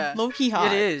though. Yeah. Low-key hot.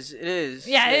 It is.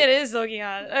 Yeah, Like, it is looking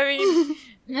hot. I mean,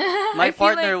 My I feel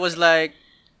partner like- was like,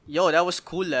 yo, that was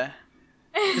cool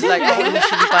He's like,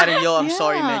 initially parang, yo, I'm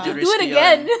sorry, Yeah. medyo Do risky it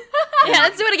again. yeah,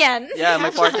 let's do it again. Yeah, my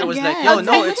partner was like, Again. yo, I'll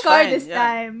no, take the it's car fine. this Yeah.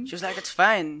 time. She was like, it's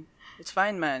fine. It's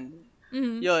fine, man.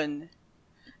 Mhm. Yun.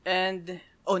 And,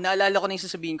 naalala ko na yung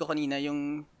sasabihin ko kanina,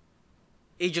 yung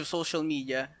age of social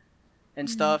media and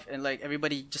stuff, and like,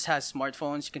 everybody just has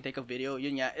smartphones, you can take a video.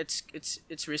 Yun nga, it's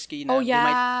risky na. Oh, They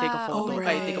might take a yeah. photo, Oh,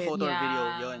 kahit take a right. photo or video.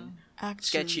 Yeah. Yun. Actually.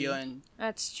 Sketchy yun.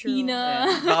 That's true. Tina.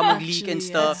 And baka mag-leak and Actually,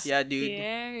 stuff. yes. Yeah, dude.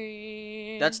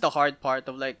 Scary. That's the hard part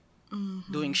of like Mhm.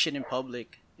 doing shit in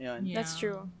public. Yun. Yeah. That's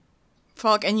true.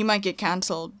 Fuck, and you might get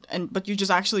canceled, but you're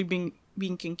just actually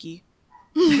being kinky.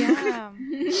 Yeah.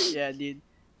 Yeah, dude.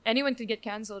 Anyone could get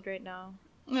canceled right now.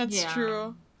 That's Yeah.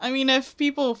 true. I mean, if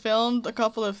people filmed a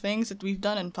couple of things that we've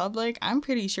done in public, I'm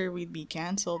pretty sure we'd be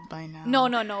canceled by now.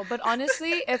 No. But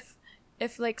honestly,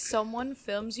 if like someone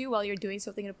films you while you're doing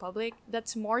something in public,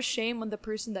 that's more shame on the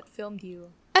person that filmed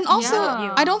you. And also,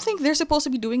 Yeah. I don't think they're supposed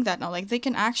to be doing that now. Like, they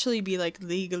can actually be like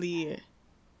legally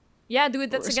Yeah,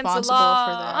 dude, that's against the responsible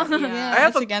law. for that. Yeah, I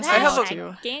have it's a- against I the have law a- too.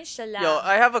 Against the law. Yo,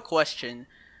 I have a question.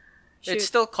 It's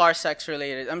Shoot. still car sex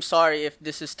related. I'm sorry if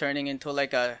this is turning into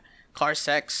like a car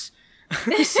sex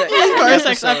Car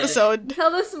sex episode.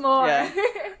 Tell us more. Yeah.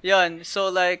 Yun, so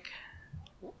like,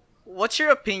 what's your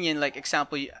opinion? Like,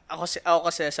 example, ako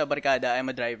kasi sa barkada, I'm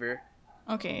a driver.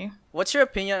 Okay. What's your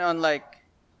opinion on like,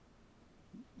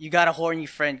 you got a horny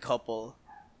friend couple,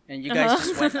 and you guys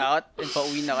just went out and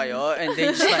pauwi na kayo, and they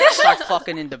just like start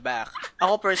fucking in the back.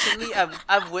 Ako personally,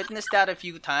 I've witnessed that a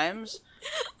few times.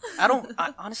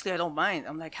 Honestly, I don't mind.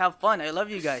 I'm like, have fun. I love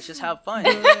you guys. Just have fun.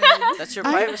 That's your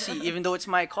privacy, even though it's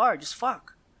my car. Just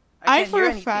fuck. I can't for hear a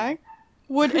anything. fact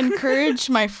would encourage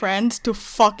my friends to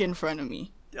fuck in front of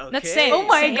me. Okay. That's same. Oh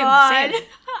my same, God. same.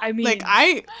 I mean, Like,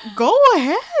 I go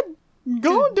ahead.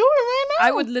 Go do it right now.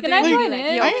 I would I literally be join like,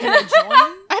 in? yo, can I join?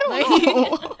 I don't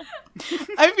Like- know.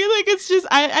 I feel like it's just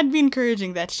I'd be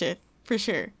encouraging that shit for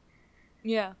sure.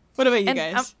 Yeah. What about you And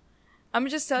guys? I'm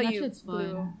just tell That you, shit's fun.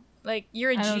 Blue, like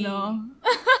you're a I don't G know.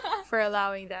 for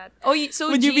allowing that. Oh,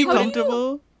 so Would you G, be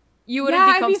comfortable? You wouldn't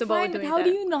be I'd comfortable fine, with but doing how that.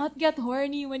 do you not get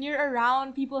horny when you're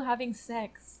around people having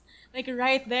sex? Like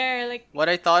right there, like What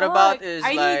I thought about fuck, is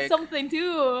I like, need something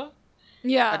too.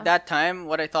 Yeah. at that time,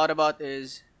 what I thought about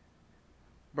is,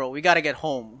 bro, we gotta get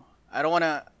home. I don't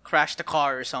wanna crash the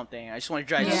car or something. I just wanna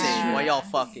drive Yeah. safe while y'all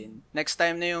fucking. Next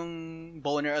time na yung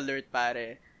boner alert,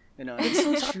 pare. You know, It's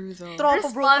so true though.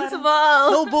 tropa, bro, parang,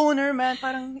 Responsible. no boner, man.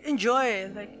 Parang enjoy.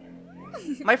 Like,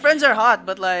 my friends are hot,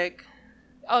 but like,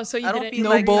 Oh, so you I don't didn't. feel No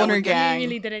like I boner would get- gang. You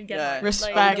really didn't get Yeah, hard.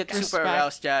 Respect. I would get super respect.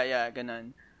 aroused. Yeah,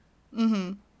 ganun. Mm-hmm.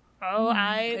 Oh,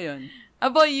 I. Ayun. How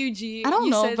about you, G? I don't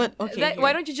You know, said but okay. that- here.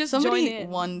 why don't you just Somebody join in?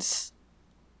 once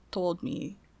told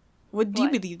me, do you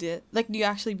What? believe it? Like, do you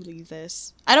actually believe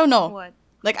this? I don't know. What?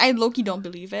 Like, I low-key don't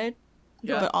believe it.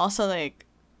 Yeah. But also, like,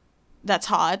 that's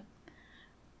hot.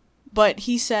 But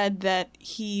he said that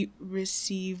he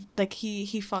received, like, he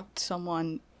fucked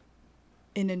someone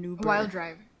in an Uber. Wild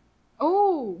drive.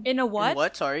 Oh. In a what?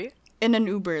 What? Sorry. In an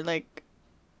Uber, like,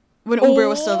 when Uber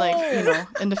was still, like, you know,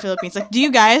 in the Philippines. Like, do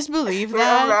you guys believe We're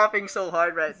all that? laughing so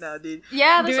hard right now, dude.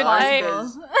 Yeah, that's Dude,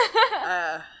 possible.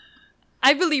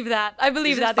 I believe that. I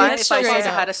believe Is it that. fine That's if so I straight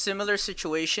had up. a similar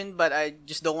situation, but I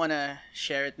just don't wanna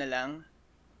share it na lang?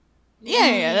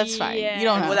 Yeah, that's fine. Yeah. You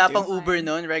don't And have wala to. pang Uber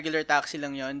nun, regular taxi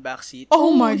lang yon, backseat.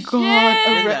 Oh my shit! god.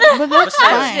 Yun lang. But that's Basta-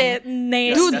 That fine. shit,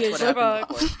 nasty Dude, that's as what happened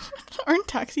fuck. before. Aren't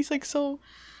taxis like so?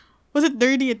 Was it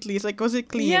dirty at least? Like, was it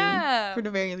clean? Yeah. For the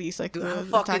very least, like Dude, I the don't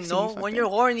fucking taxi. know. you When fucked you're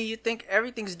in. horny, you think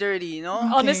everything's dirty, you know?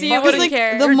 Honestly, you Fuck wouldn't it.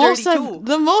 care. The You're most dirty I've too.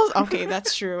 the most okay,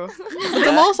 that's true. But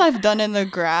the most I've done in the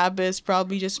Grab is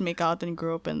probably just make out and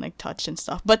grope and like touch and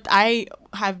stuff. But I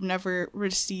have never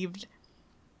received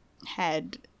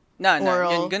head, Nah,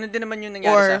 Oral. ganun din naman yung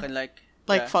nangyari Or, sa akin. Like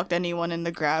yeah. fucked anyone in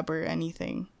the Grab or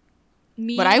anything.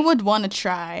 Me, But I would want to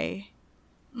try.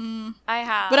 I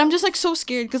have. But I'm just like so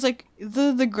scared because like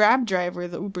the Grab driver,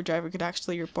 the Uber driver could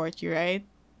actually report you, right?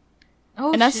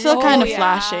 Oh, And that's shit. still kind of yeah.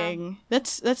 flashing.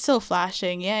 That's still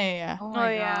flashing. Yeah. Oh, Oh,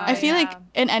 my yeah. God. I feel like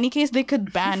yeah. in any case they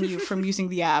could ban you from using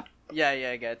the app. Yeah,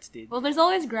 I gets, dude. Well, there's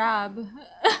always Grab.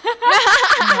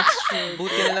 That's true.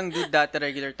 Buti na lang, dude, dati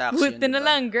regular taxi Buti yun, na diba?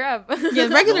 lang, grab. Yeah,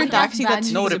 regular Don't taxi. ban That's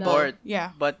you No feasible. report.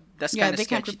 Yeah. But that's Yeah, kind of they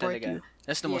can't sketchy report talaga. you.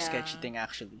 That's the most Yeah. sketchy thing,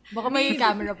 actually. Baka may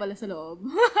camera pala sa loob.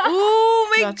 Oh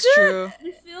my That's god. true.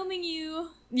 They're filming you.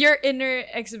 Your inner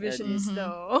exhibitionist,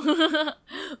 though.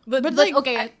 but But, Like, like,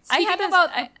 okay, I speaking had a- about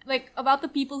I- about the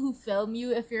people who film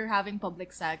you if you're having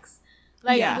public sex,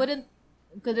 like Yeah.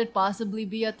 could it possibly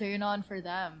be a turn on for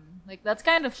them? Like that's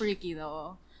kind of freaky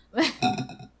though.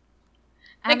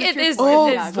 Like, it Amateur is- porn, oh,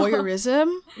 it is. gago. voyeurism,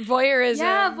 voyeurism.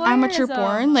 Yeah, amateur voyeurism.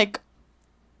 porn, like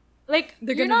Like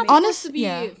They're you're gonna not make- supposed to be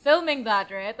Yeah. filming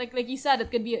that, right? Like you said,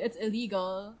 it's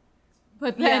illegal,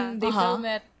 but then Yeah. they Uh-huh. film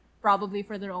it probably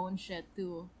for their own shit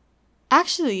too.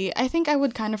 actually, I think I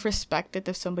would kind of respect it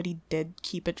if somebody did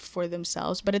keep it for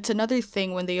themselves. But it's another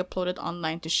thing when they upload it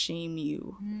online to shame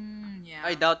you. Yeah.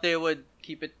 I doubt they would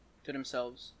keep it to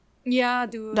themselves. Yeah,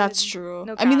 dude. That's true.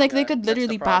 No I mean, like cap. they Yeah, could that's the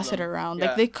literally pass it problem. around. Yeah.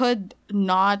 Like they could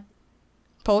not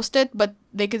post it, but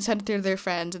they could send it to their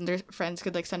friends, and their friends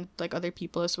could like send it to, like other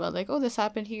people as well. Like, oh, this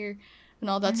happened here, and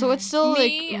all that. So it's still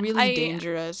Me, like really I-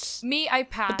 dangerous. Me, I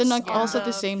passed. then, like, on also at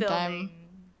the same filming.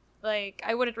 Like,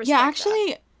 I wouldn't respect Yeah, that.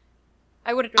 actually,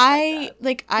 I wouldn't respect I that.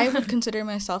 like I would consider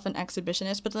myself an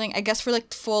exhibitionist, but like I guess for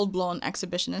like full blown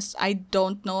exhibitionists, I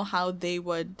don't know how they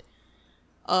would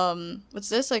what's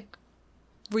this, like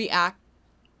react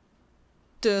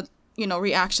to, you know,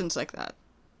 reactions like that.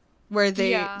 Where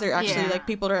they're actually Yeah. like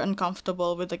people are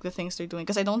uncomfortable with like the things they're doing,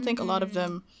 because I don't think a lot of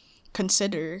them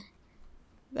consider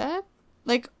that.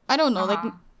 Like I don't know,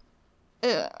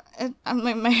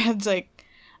 my head's like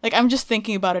I'm just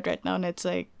thinking about it right now, and it's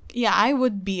like, yeah, I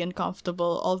would be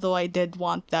uncomfortable, although I did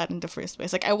want that in the first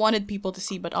place. Like I wanted people to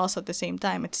see, but also at the same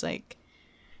time, it's like,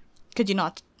 could you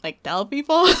not like tell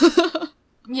people?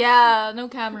 Yeah, no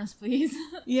cameras, please.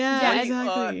 Yeah, Yeah,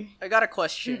 exactly. I got a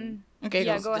question. Okay,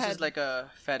 Yeah, go. go This ahead. is like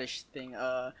a fetish thing.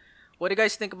 What do you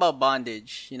guys think about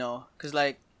bondage? You know, because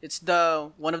like it's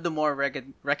the one of the more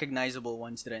recognizable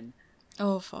ones. Then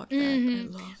Oh fuck that! I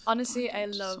love. Honestly, I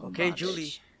love. okay, bondage.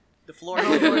 Julie, the floor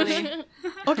is yours.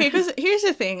 Okay, because here's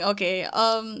the thing. Okay,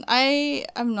 I'm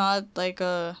not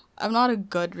a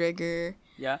good rigger.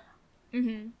 Yeah.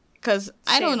 Because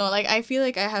I don't Same. know, like I feel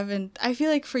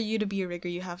like for you to be a rigger,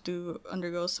 you have to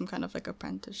undergo some kind of like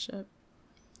apprenticeship,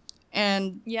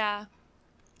 and Yeah.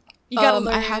 You gotta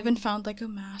learn. I haven't found like a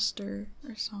master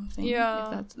or something.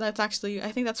 Yeah. If that's actually,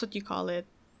 I think that's what you call it,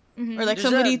 Mm-hmm. or like There's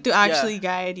somebody a- to actually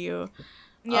guide you.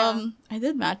 Yeah. I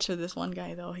did match with this one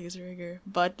guy though. He's a rigger,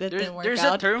 but it didn't work There's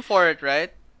out. a term for it,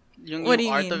 right? Yung What do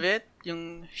you art mean? of it,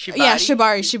 yung shibari. Yeah,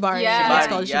 shibari. Yeah. It's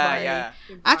called shibari. Yeah.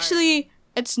 Actually,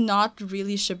 it's not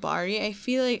really shibari. I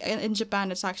feel like in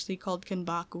Japan, it's actually called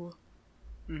kinbaku.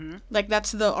 Mm-hmm. Like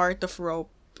that's the art of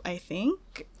rope, I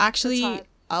think. Actually, That's hot.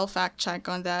 I'll fact check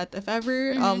on that if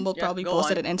ever. We'll Yeah, probably go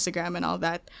post it on. on Instagram and all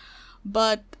that.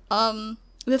 But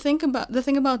the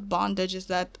thing about bondage is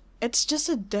that it's just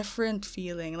a different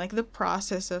feeling. Like the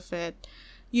process of it,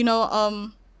 you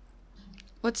know.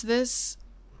 What's this?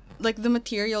 Like the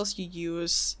materials you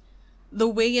use, the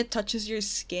way it touches your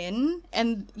skin,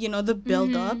 and you know the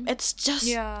build up. It's just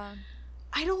Yeah.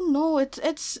 I don't know.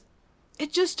 It's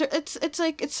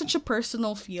like it's such a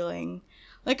personal feeling.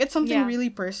 Like it's something Yeah. really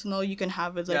personal you can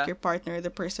have with like Yeah. your partner, the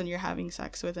person you're having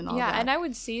sex with, and all Yeah, that. and I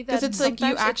would say that Because it's like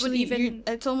you sometimes it would actually, even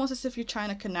it's almost as if you're trying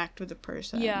to connect with the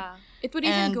person. yeah, it would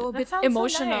even And- go a That bit sounds so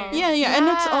emotional. nice. Yeah, and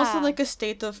it's also Yeah. like a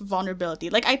state of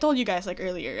vulnerability. Like I told you guys like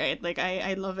earlier, right? Like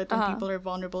I love it when Uh-huh. people are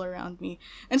vulnerable around me.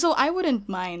 And so I wouldn't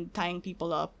mind tying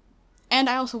people up. And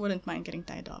I also wouldn't mind getting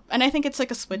tied up. And I think it's like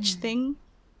a switch thing.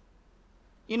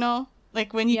 You know?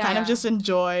 Like when you kind of Yeah. just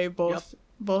enjoy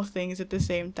both things at the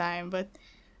same time. But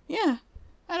yeah.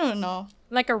 I don't know.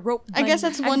 Like a rope I guess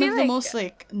that's one of the like, most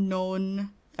like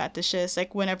known fetishes.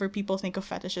 Like whenever people think of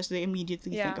fetishes, they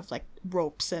immediately think of like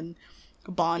ropes and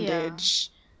bondage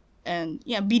and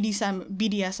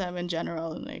BDSM in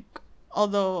general. And like,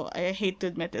 although I hate to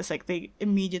admit this, like they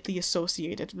immediately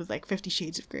associate it with like 50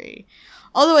 Shades of Grey.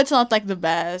 Although it's not like the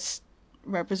best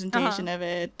representation of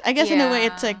it. I guess in a way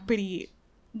it's like pretty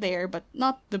there, but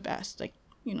not the best. Like,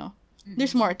 you know,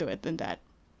 there's more to it than that.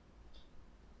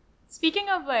 Speaking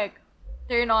of like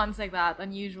turn-ons like that,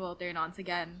 unusual turn-ons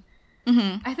again.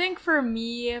 I think for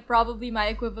me, probably my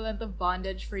equivalent of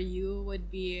bondage for you would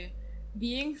be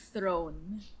being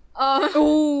thrown.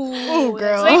 Oh,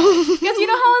 girl. Because you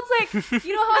know how it's like,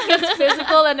 you know how it gets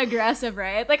physical and aggressive,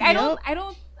 right? Like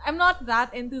I'm not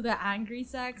that into the angry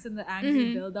sex and the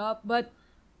angry build-up, but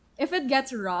if it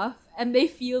gets rough and they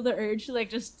feel the urge to like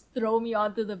just throw me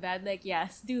onto the bed, like,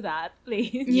 yes, do that,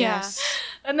 please. Yes.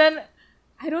 And then,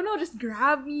 I don't know, just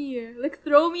grab me. Like,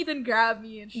 throw me, then grab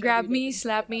me. And grab me,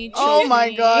 slap me, choke Oh my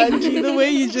me. god, the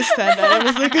way you just said that, it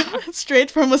was like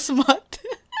straight from a smut.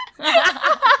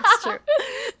 It's true.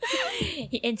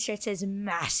 He inserts his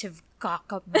massive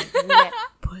cock up my wet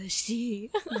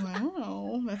pussy.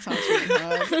 Wow, that sounds really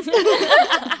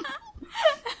hot.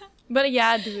 But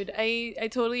yeah, dude, I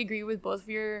totally agree with both of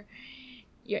your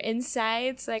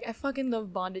insights. Like, I fucking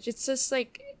love bondage. It's just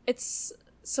like, it's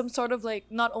some sort of like,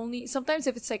 not only sometimes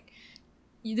if it's like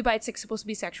Dubai, it's like supposed to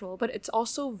be sexual, but it's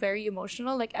also very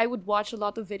emotional. Like, I would watch a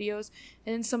lot of videos,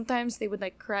 and then sometimes they would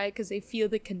like cry because they feel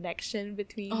the connection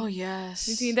between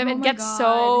between them. Oh It my gets God.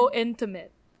 so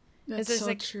intimate. That's It's just so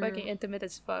like true. fucking intimate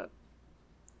as fuck.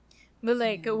 But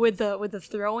like with the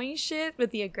throwing shit,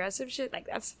 with the aggressive shit, like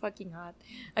that's fucking hot.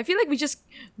 I feel like we just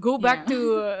go back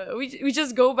to we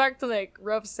just go back to like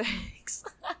rough sex.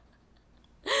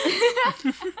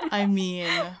 I mean,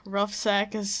 rough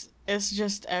sack is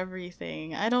just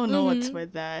everything. I don't know what's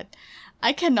with that.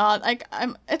 I cannot.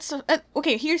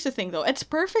 Okay. Here's the thing, though. It's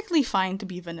perfectly fine to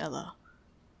be vanilla.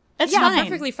 It's fine.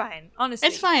 Perfectly fine. Honestly,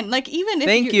 It's fine. Like even if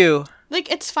Thank you.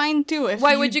 Like it's fine too. If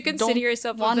Why would you consider don't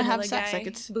yourself a wanna vanilla have sex? guy? Like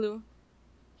it's Blue.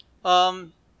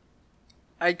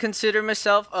 I consider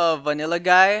myself a vanilla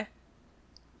guy.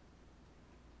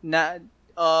 Not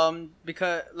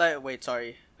because like wait,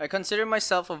 sorry. I consider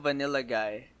myself a vanilla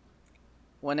guy.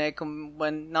 When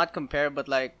not compare, but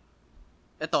like,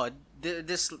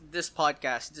 this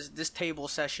podcast, this table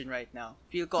session right now,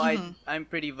 feel ko I'm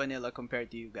pretty vanilla compared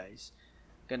to you guys.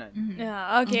 Ganun.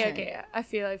 Yeah. Okay. Okay. I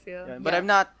feel. Yeah, but I'm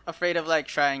not afraid of like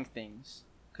trying things,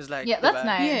 cause like that's diba?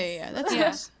 nice. yeah. That's Yeah.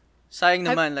 nice. Sayang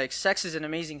naman, like sex is an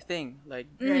amazing thing. Like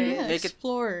Yeah, make it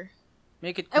explore.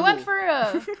 cool. I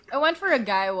went for a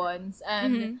guy once,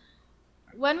 and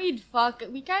when we'd fuck,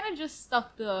 we kind of just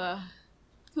stuck to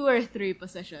 2 or 3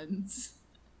 positions.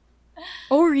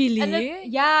 Oh really? And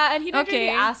then, yeah, and he didn't really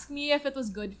Okay. ask me if it was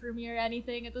good for me or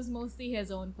anything. It was mostly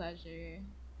his own pleasure.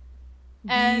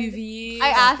 And BV. I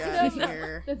asked outta him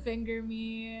here. to finger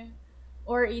me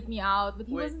or eat me out, but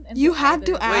he Wait. wasn't into You had either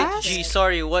to of that ask? Wait, shit. gee,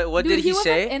 sorry. What Dude, did he wasn't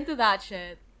say? into that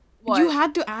shit. What? You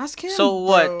had to ask him. So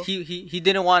what? Bro. He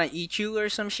didn't want to eat you or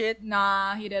some shit?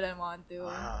 Nah, he didn't want to.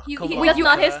 Wow, He, come he, on, that's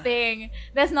not bruh. his thing.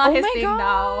 That's not Oh his my thing God.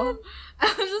 now. I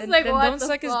was just like, then what don't the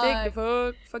suck his fuck? dick.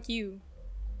 The fuck you.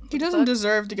 He doesn't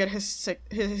deserve to get his sick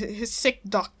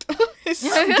duct. His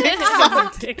sick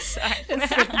Exactly. His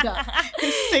sick duck.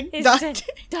 His sick His duct.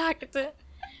 duct. With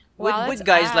Wow, with that's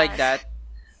guys like ass. that,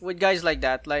 with guys like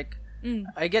that, like Mm.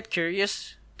 I get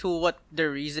curious to what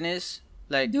their reason is.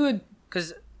 Like, Dude,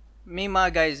 cause may mga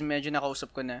guys medyo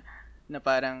nakausap ko na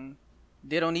parang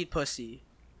they don't need pussy,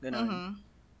 ganon.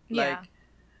 Like Yeah.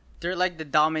 they're like the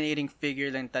dominating figure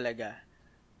lang talaga.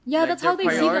 yeah, Like, that's how they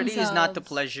their see priority themselves. is not to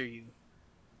pleasure you.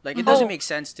 Like it doesn't make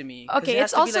sense to me. 'Cause Okay, it has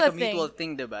it's to be also like a a mutual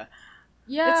thing. thing, diba?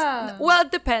 Yeah. Well,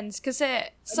 it depends. Because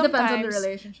it sometimes... depends on the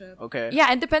relationship. Okay. Yeah,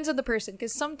 it depends on the person.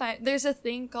 Because sometimes there's a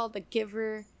thing called the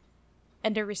giver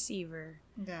and the receiver.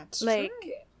 That's Like,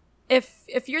 true.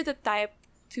 if you're the type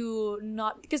to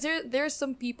not... Because there are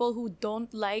some people who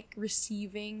don't like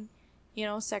receiving,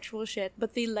 sexual shit.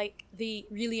 But they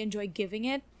really enjoy giving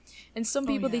it. And some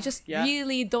people, they just Yeah.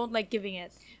 really don't like giving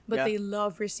it. But Yeah. they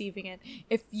love receiving it.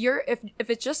 If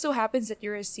it just so happens that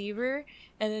you're a receiver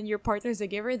and then your partner's a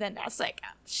giver, then that's like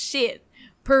shit.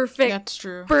 Perfect. That's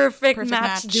true. Perfect Perfect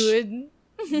match, match. dude.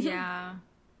 Yeah.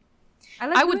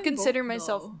 I would doing consider both,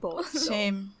 myself though. both. So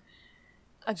Same.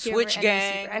 a giver Switch and a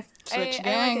gang. receiver. Switch I like a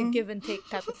gang. give and take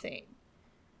type of thing.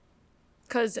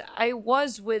 Cause I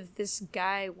was with this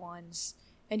guy once,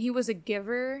 and he was a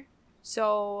giver,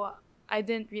 so I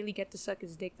didn't really get to suck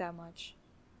his dick that much.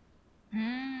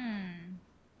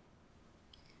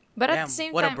 But at Damn, the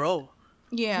same what time, a bro.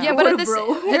 Yeah. Yeah, but at What a the,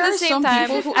 bro. at There the are same some time,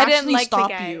 people who I didn't actually like the stop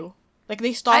guy. you. Like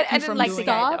they stop I you didn't from like doing the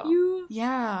guy, it. though. You?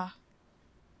 Yeah.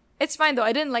 It's fine though.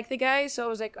 I didn't like the guy, so I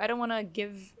was like, I don't want to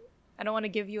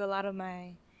give you a lot of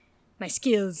my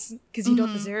skills because you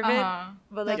don't deserve it. Uh-huh.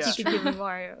 But like, That's you could give me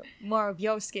more of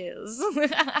your skills.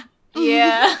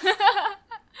 Yeah.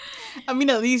 I mean,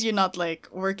 at least you're not like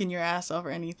working your ass off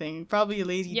or anything. Probably a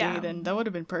lazy Yeah. day, then that would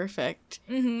have been perfect.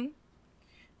 Mm-hmm.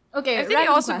 Okay, I think it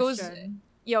random also question.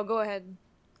 Yo, go ahead.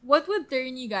 What would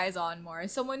turn you guys on more?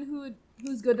 Someone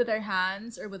who's good with their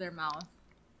hands or with their mouth?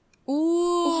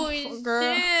 Ooh,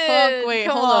 Girl, shit. fuck, wait,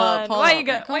 Come hold on. up, hold Why up, you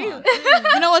got? come Why you? on.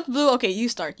 You know what, Blue? Okay, you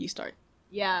start.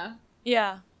 Yeah.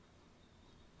 Yeah.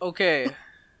 Okay.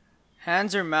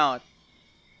 Hands or mouth?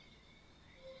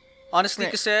 Honestly,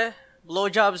 Right. kasi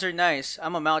blowjobs are nice.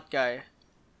 I'm a mouth guy.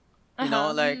 You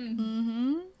know, like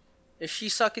Mm-hmm. if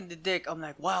she's sucking the dick, I'm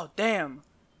like, wow, damn.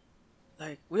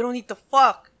 Like we don't need to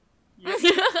fuck.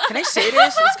 Can I say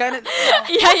this? It's kind of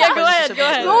Yeah, go ahead, go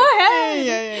ahead. Go ahead.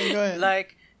 Yeah, go ahead.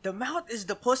 Like the mouth is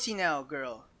the pussy now,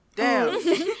 girl. Damn,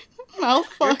 Mouth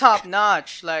you're fuck. top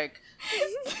notch. Like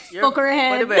you're, Fuck her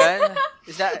head. pwede ba yan?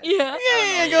 Is that? Yeah.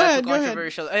 Yeah, Is go that ahead, too go ahead.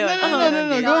 controversial? No,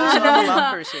 no, go I'm ahead. a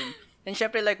mouth person. And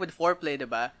syempre like with foreplay,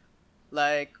 diba?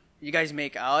 Like you guys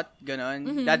make out,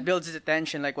 ganon. That builds the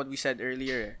tension, like what we said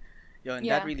earlier. Yun,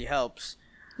 Yeah. that really helps.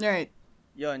 Right.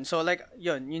 Yun, so like,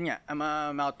 yun nga, I'm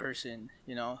a mouth person,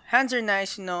 you know. Hands are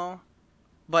nice, you know,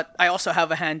 but I also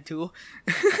have a hand too.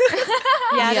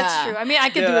 Yeah, that's Yeah. true. I mean, I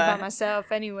could do it by Yeah.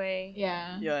 myself anyway.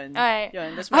 Yeah. Yun, Alright.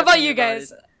 yun, that's How my about opinion you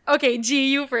guys? it. Okay,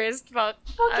 G, you first. Fuck.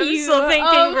 I'm you. still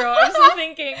thinking, bro. I'm still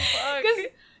thinking. Fuck.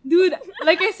 Dude,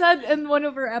 like I said in one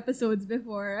of our episodes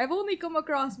before, I've only come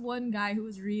across one guy who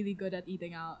was really good at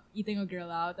eating a girl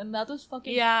out, and that was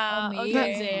fucking Yeah,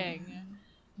 amazing.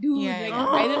 Dude, Yeah, like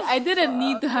yeah. I didn't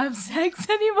need to have sex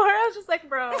anymore. I was just like,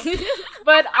 bro.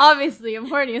 But obviously, I'm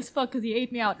horny as fuck because he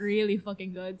ate me out really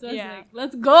fucking good. So I was Yeah. like,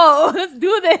 let's go, let's do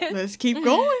this. Let's keep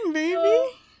going, baby. So,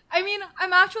 I mean,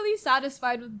 I'm actually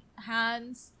satisfied with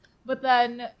hands, but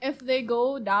then if they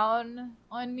go down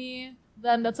on me,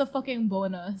 then that's a fucking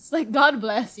bonus. Like, God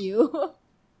bless you.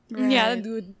 Yeah, Right.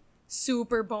 dude.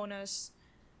 Super bonus.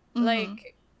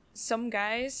 Like, some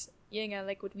guys, yeah,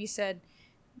 like what we said,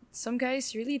 some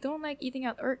guys really don't like eating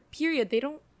out, or period.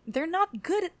 They're not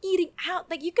good at eating out.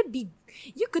 Like, you could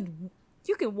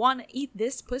want to eat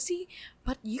this pussy,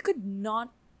 but you could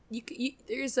not,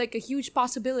 there's like a huge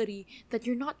possibility that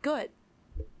you're not good.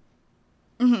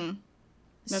 Mm-hmm.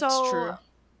 That's So, true.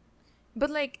 But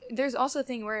like, there's also a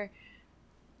thing where,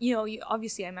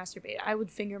 obviously I masturbate. I would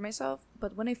finger myself,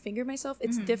 but when I finger myself,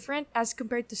 it's different as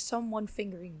compared to someone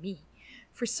fingering me.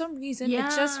 For some reason, it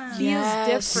just Yeah. feels Yes.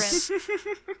 different.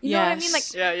 You know what I mean?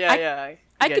 Like, Yeah.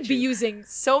 I get could be you. using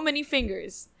so many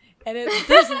fingers, and it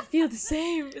doesn't feel the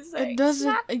same. It's like, doesn't-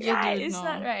 It's not yeah, right. dude, It's no.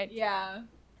 not right. Yeah.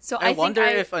 So I think wonder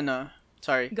if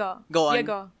sorry. go Go on. Yeah,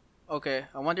 go. Okay,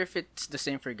 I wonder if it's the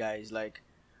same for guys. Like,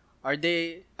 are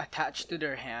they attached to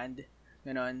their hand?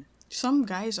 You know, Some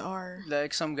guys are.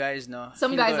 like some guys, no.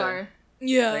 Some Feel guys ko, are.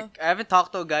 Yeah. Like, I haven't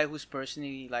talked to a guy who's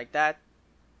personally like that.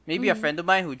 Maybe a friend of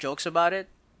mine who jokes about it,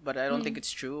 but I don't think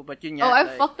it's true. But yun Oh, nga, I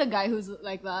like, fucked a guy who's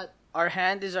like that. our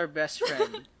hand is our best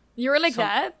friend. You were like some-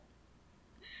 that?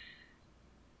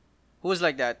 Who was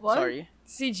like that? What? Sorry.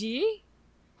 CG?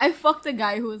 I fucked a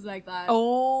guy who was like that.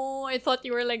 Oh, I thought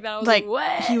you were like that. I was Like,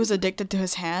 what? he was addicted to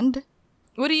his hand.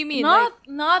 What do you mean?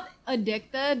 Not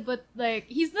addicted, but like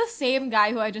he's the same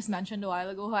guy who I just mentioned a while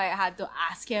ago who I had to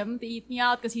ask him to eat me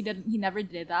out because he never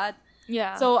did that.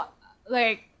 Yeah. So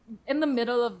like in the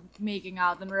middle of making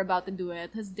out and we're about to do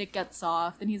it, his dick gets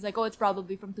soft and he's like, "Oh, it's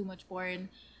probably from too much porn."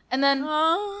 And then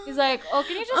he's like, "Oh,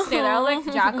 can you just stay there? I'll like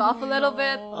jack off a little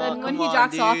bit." Then when come he on,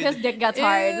 jacks off, dude. his dick gets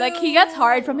hard. Like he gets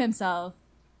hard from himself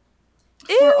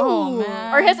Ew. Oh,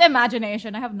 man. or his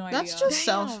imagination. I have no That's idea. just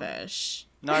selfish.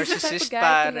 Narcissist,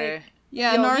 guy to, pare.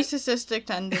 Yeah, Yo, he- narcissistic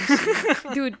tendency.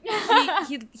 Dude,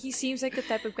 he seems like the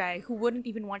type of guy who wouldn't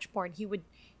even watch porn. He would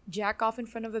jack off in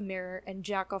front of a mirror and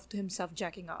jack off to himself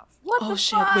jacking off. What Oh the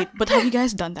shit, fuck? wait, but have you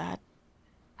guys done that?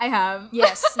 I have.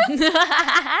 Yes.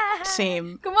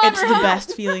 Same. Come on, It's the Rob.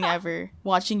 best feeling ever.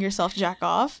 Watching yourself jack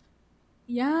off.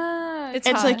 Yeah. It's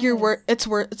It's like hot.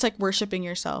 it's like worshiping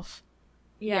yourself.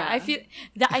 Yeah,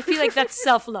 Yeah. I feel like that's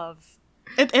self-love.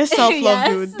 It is self-love, Yes.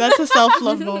 dude. That's a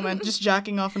self-love moment. Just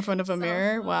jacking off in front of a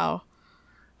mirror. Wow.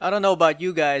 I don't know about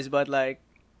you guys, but like,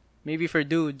 maybe for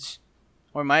dudes,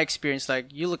 or my experience, like,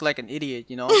 you look like an idiot,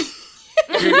 you know?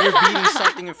 you're beating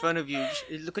something in front of you.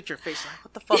 Just look at your face, like,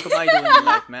 what the fuck am I doing in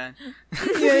life, man?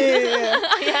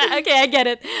 Yeah, okay, I get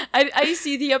it. I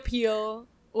see the appeal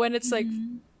when it's like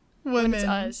when Women. it's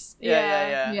us.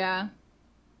 Yeah. Yeah.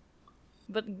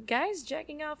 But guys,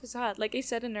 jacking off is hot. Like I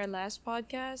said in our last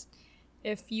podcast,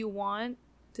 if you want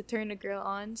to turn a girl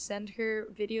on, send her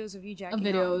videos of you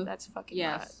jacking off. That's fucking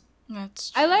hot.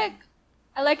 That's true. I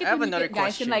like it I have when another guys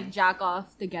question. can like jack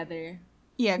off together.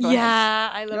 Yeah, go ahead. Yeah,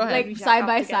 I love it. Like side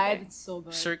by side. It's so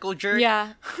good. Circle jerk.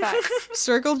 Yeah, facts.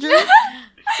 Circle jerk?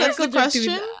 That's the Circle jerk, dude.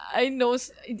 question? I know.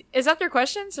 Is that your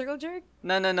question? Circle jerk?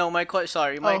 No. My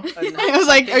sorry. Oh. My. I was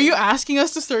like, are you asking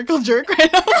us to circle jerk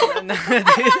right now?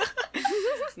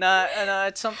 No,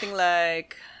 it's something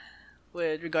like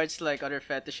with regards to like other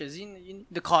fetishes.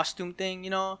 The costume thing,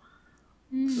 like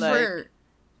Fur.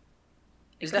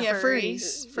 is that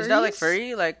furries. Is that like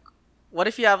furry? Like, what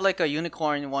if you have like a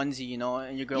unicorn onesie,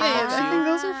 and your girl Yeah, fucks I you? think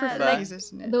those are for Like, furries,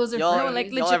 isn't it? Those are Y'all- No, furries. like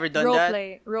y'all legit ever done role that?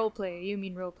 play. Role play. You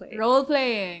mean role play? Role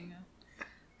playing.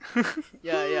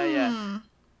 Yeah. Hmm.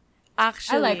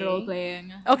 Actually, I like role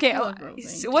playing. Okay, I love role-playing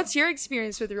so too. what's your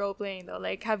experience with role playing though?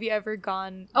 Like, have you ever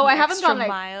gone? Oh, the I haven't extra gone, like-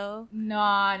 mile.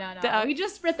 No. The- We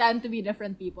just pretend to be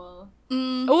different people.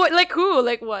 Oh, like who?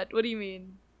 Like what? What do you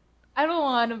mean? I don't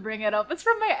want to bring it up. It's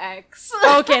from my ex.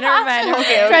 Okay, never mind.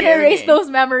 Okay, Trying to erase okay. those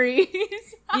memories.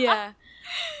 Yeah,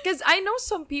 because I know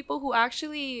some people who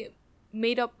actually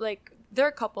made up like they're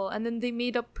a couple and then they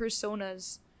made up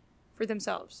personas for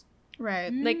themselves.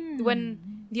 Right. Like when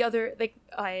the other like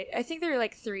I think there are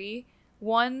like three.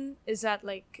 One is that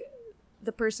like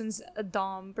the person's a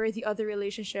dom, but the other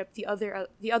relationship, the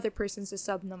other person's a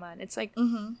sub naman. It's like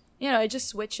it just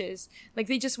switches. Like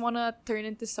they just wanna turn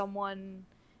into someone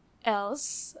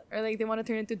else, or like they want to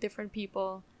turn into different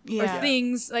people or Yeah.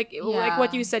 things like Yeah.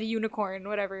 what you said, unicorn,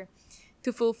 whatever,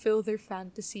 to fulfill their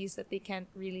fantasies that they can't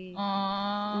really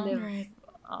live Right.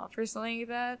 off or something like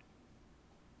that.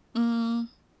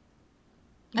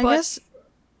 I But guess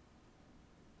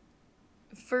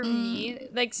for me,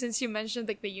 like since you mentioned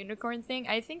like the unicorn thing,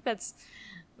 I think that's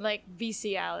like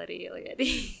bestiality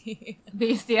already.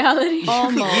 Bestiality.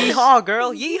 almost. Yeehaw,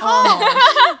 girl! Yeehaw!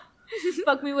 Almost.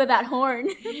 Fuck me with that horn.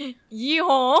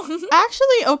 Yeehaw.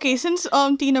 Actually, okay, since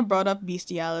Tina brought up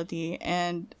bestiality,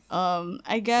 and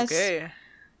I guess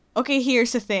okay,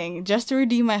 here's the thing. Just to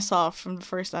redeem myself from the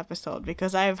first episode,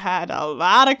 because I've had a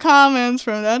lot of comments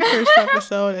from that first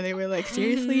episode, and they were like,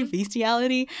 seriously,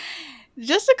 bestiality?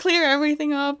 Just to clear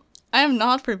everything up, I am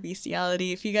not for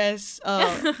bestiality. If you guys,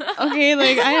 okay,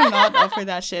 like, I am not up for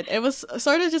that shit. It was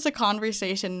sort of just a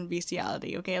conversation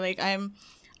bestiality, okay? Like,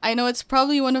 I know it's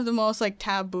probably one of the most, like,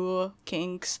 taboo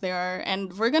kinks there are,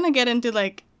 and we're gonna get into,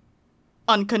 like,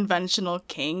 unconventional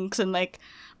kinks and, like,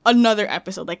 another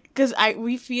episode, like, because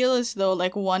we feel as though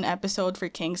like one episode for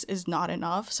kinks is not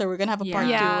enough, so we're gonna have a part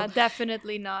Yeah, two,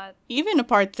 definitely not. even a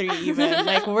part 3, even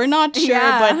like we're not sure.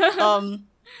 Yeah. But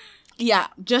yeah,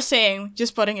 just saying,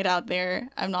 just putting it out there,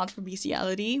 I'm not for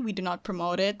bestiality. We do not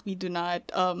promote it. We do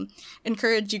not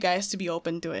encourage you guys to be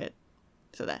open to it.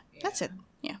 So that's it.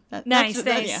 Yeah, Nice, that's,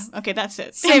 thanks. yeah, okay, that's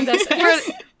it. Same.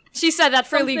 She said that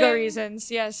for legal Something- reasons.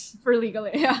 Yes. For legal,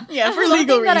 yeah. Yeah, for Something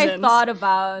legal that reasons. I thought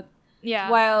about Yeah.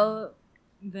 while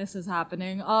this is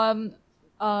happening. I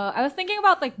was thinking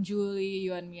about like Julie,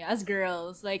 you and me as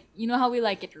girls. Like, you know how we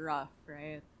like it rough,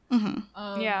 right?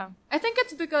 Yeah. I think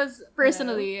it's because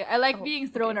personally, I like being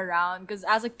thrown around. Because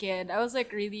as a kid, I was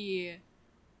like really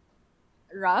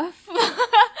rough.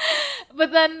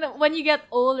 But then when you get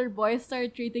older, boys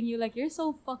start treating you like you're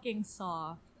so fucking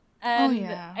soft, and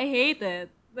yeah. I hate it.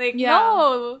 Like, Yeah.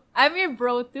 no, I'm your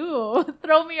bro too.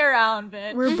 Throw me around,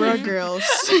 bitch. We're bro girls.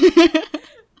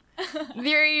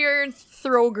 They're your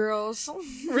throw girls.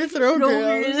 We're throw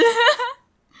girls.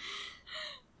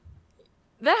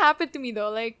 That happened to me though.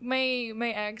 Like my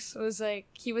ex was like,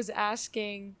 he was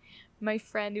asking my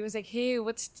friend, he was like, hey,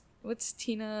 what's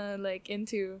Tina like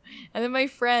into? And then my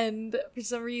friend, for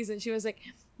some reason, she was like,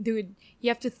 dude, you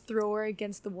have to throw her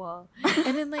against the wall.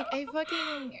 And then like I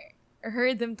fucking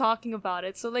heard them talking about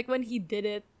it. So like when he did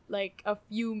it, like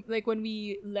when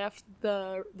we left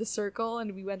the circle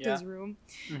and we went to his room,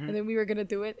 and then we were gonna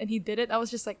do it and he did it, I was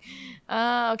just like,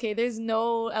 okay, there's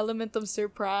no element of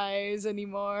surprise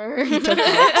anymore.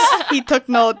 He took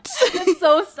notes. It's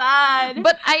so sad.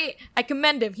 But I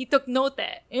commend him. He took note.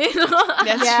 You know?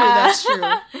 That's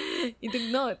true. He took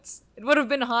notes. It would have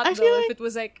been hot I though feel if like- it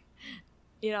was like,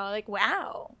 like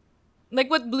wow, like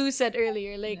what Blue said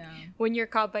earlier, like when you're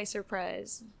caught by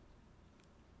surprise.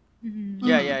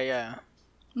 Yeah.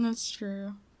 That's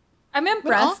true. I'm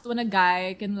impressed when a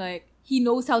guy can like, he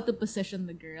knows how to position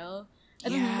the girl.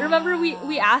 And Yeah. remember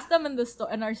we asked them in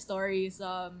in our stories,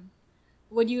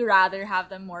 would you rather have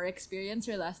them more experienced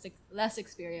or less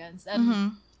experienced?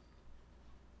 And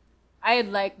I'd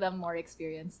like them more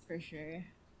experienced for sure.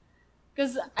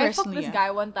 Because I fucked Personally, this yeah.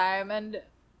 guy one time and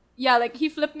yeah, like he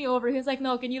flipped me over. He was like,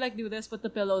 "No, can you like do this? Put the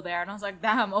pillow there." And I was like,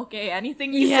 "Damn, okay,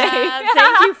 anything you Yeah, say."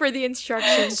 thank you for the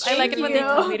instructions. I like it when they you.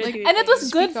 tell me to Like, do And it was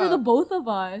things. good Speak for the up. both of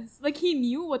us. Like he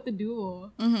knew what to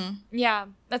do. Yeah,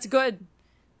 that's good.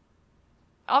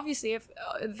 Obviously, if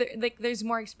there's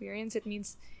more experience, it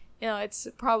means it's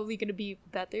probably gonna be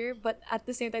better. But at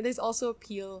the same time, there's also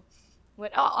appeal. When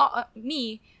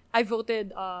me, I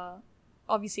voted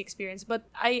obviously experience, but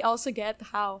I also get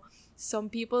how some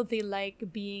people they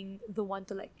like being the one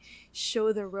to like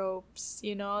show the ropes.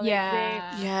 Like,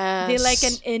 Yeah. Yes. they like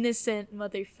an innocent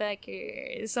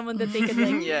motherfucker, someone that they could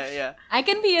like. yeah. I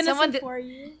can be Someone innocent that- for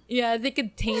you. Yeah, they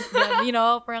could taint them.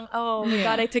 Parang, oh my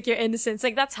god, I took your innocence.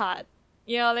 Like that's hot.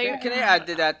 Like Can I add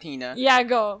to that, Tina? yeah,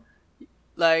 go.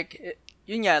 Like,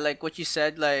 yun nga, like what you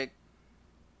said, like,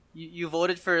 you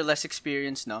voted for less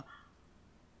experience, no?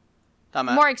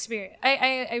 Tama? More experience.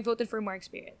 I voted for more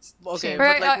experience. Okay, Same.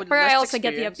 but like with But I less also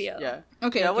get the experience, appeal. Yeah.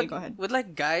 Okay, Yeah, okay, with, go ahead. with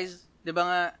like guys, di ba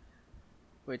nga,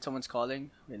 wait, someone's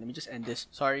calling. Wait, let me just end this.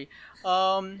 Sorry.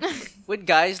 With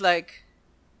guys, like,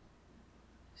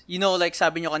 like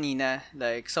sabi nyo kanina,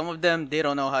 like, some of them, they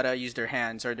don't know how to use their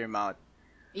hands or their mouth.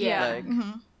 Yeah.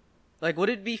 Like, would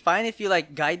it be fine if you,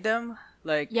 like, guide them?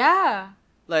 Like, Yeah.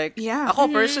 like, Yeah. ako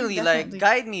personally, definitely. like,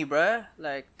 guide me, bruh.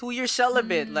 Like, 2 years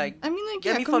celibate. Like, I mean, like,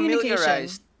 get yeah, me communication.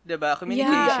 familiarized. Diba? Yeah.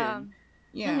 Communication.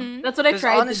 Yeah. Mhm. That's what I Because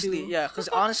tried honestly, to do. yeah, because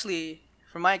honestly,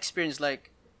 from my experience,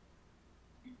 like,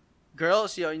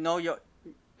 girls,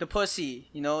 the pussy,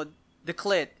 the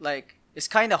clit, like, it's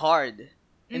kind of hard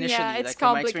initially. Yeah, it's like,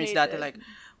 from my experience, that complicated.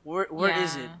 like, where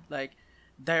is it? Yeah. Like,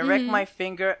 direct my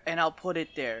finger and I'll put it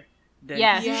there. Then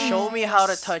Yes. show me how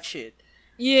to touch it.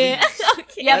 Yeah.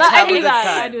 Okay. Yeah, Let's I have a do good that.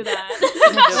 time. I do that.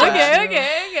 Diba?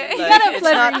 Okay. Like, gotta it's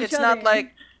flavor not each it's not other. like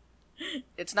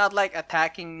it's not like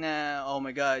attacking oh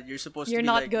my god, you're supposed You're to be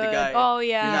not like good. the guy. Oh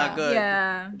yeah. You're not good.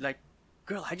 Yeah. Like,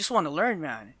 girl, I just want to learn,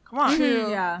 man. Come on.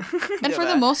 Yeah. And for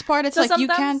Diba? the most part, it's So like you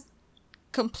sometimes- can't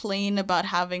complain about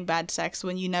having bad sex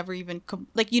when you never even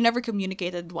you never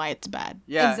communicated why it's bad.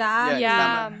 Yeah. Exactly. Yeah.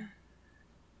 tama.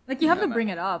 Like you have to Tama. bring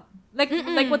it up. Like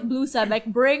what Blue said, like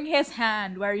bring his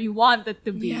hand where you want it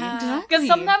to be. Yeah. Because Exactly.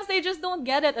 sometimes they just don't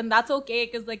get it, and that's okay.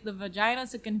 Because like the vagina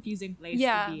is a confusing place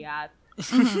Yeah. to be at.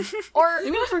 Or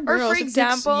Even for or girls, for it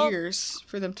example, takes years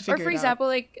for them to or figure for it example,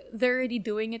 like they're already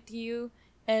doing it to you,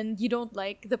 and you don't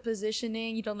like the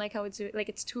positioning, you don't like how it's like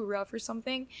it's too rough or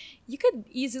something. You could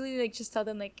easily like just tell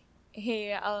them like,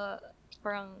 hey,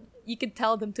 parang you could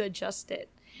tell them to adjust it,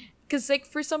 because like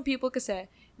for some people, kasi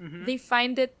they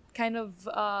find it kind of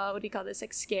what do you call this,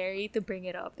 like scary to bring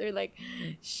it up. They're like,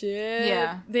 shit,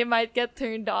 Yeah. they might get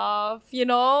turned off,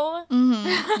 out.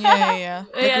 Yeah.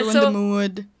 Like Yeah, ruin so- the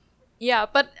mood. Yeah,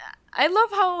 but I love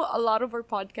how a lot of our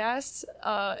podcasts,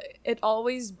 it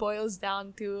always boils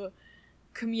down to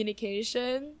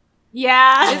communication.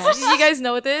 Yeah. Did you guys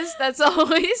notice? That's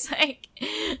always like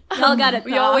Y'all gotta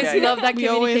we talk. always Yeah, yeah. love that We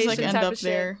communication always like end type up of shit.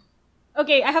 there.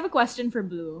 Okay, I have a question for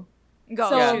Blue. Go.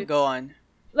 So- Yeah, shoot. go on.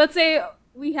 Let's say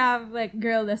we have like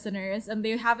girl listeners and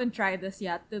they haven't tried this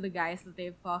yet to the guys that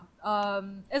they've fucked.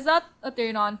 Is that a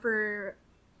turn on for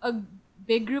a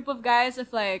big group of guys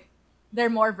if like they're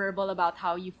more verbal about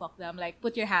how you fuck them? Like,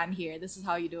 put your hand here. This is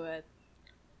how you do it.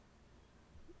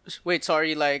 Wait,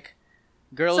 sorry, like,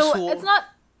 girls So who... it's not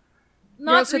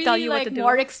Girls who really tell you what like to do.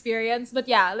 more experience, but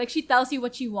yeah, like she tells you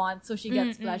what she wants, so she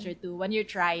gets pleasure too when you're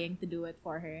trying to do it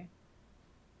for her.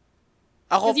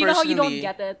 Ako Because you know how you don't personally,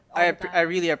 get it all I the time. I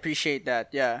really appreciate that,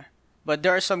 yeah. But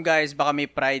there are some guys, baka may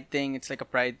pride thing. It's like a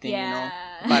pride thing, Yeah.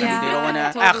 Parang Yeah, they don't wanna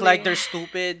act totally. like they're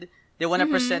stupid. They wanna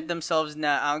present themselves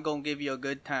na, I'm gonna give you a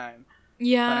good time. Parang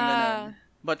Yeah. ganun.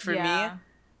 But for Yeah. me,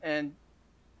 and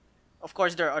of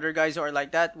course there are other guys who are like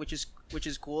that, which is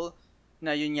cool.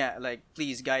 Na yun nga, like,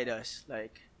 please guide us.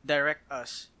 Like, direct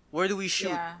us. Where do we shoot?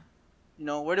 Yeah.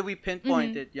 Where do we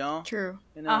pinpoint it, True.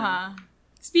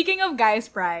 Speaking of guys'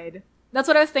 pride, that's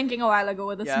what I was thinking a while ago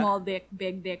with the Yeah. small dick,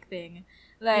 big dick thing.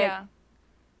 Like, Yeah.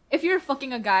 if you're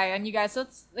fucking a guy and you guys, so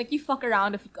it's like you fuck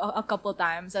around a couple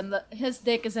times and his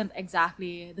dick isn't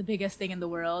exactly the biggest thing in the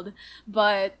world,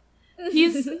 but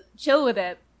he's chill with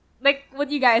it. Like what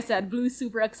you guys said, Blue's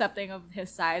super accepting of his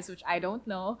size, which I don't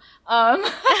know. And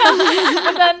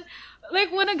then, like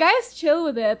when a guy's chill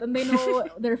with it and they know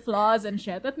their flaws and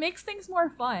shit, that makes things more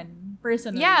fun,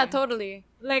 personally. Yeah, totally.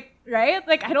 Like, right?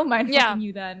 Like, I don't mind Yeah. fucking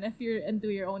you then if you're into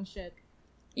your own shit.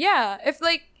 Yeah, if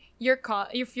like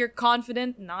if you're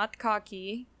confident, not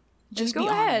cocky, Just go be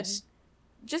ahead. honest.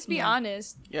 Just be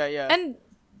honest. Yeah, yeah. And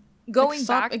going Like,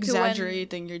 stop back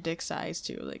exaggerating your dick size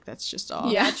too. Like that's just to all.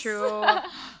 when, yeah, Yes. true.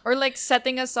 Or like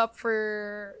setting us up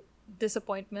for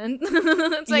disappointment.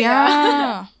 It's like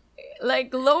yeah.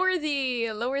 like lower the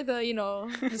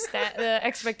the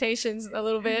expectations a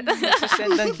little bit.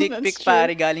 Send ng dick That's pic true.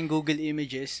 pare galing Google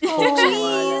Images. Scam,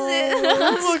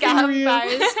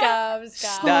 pare, scam.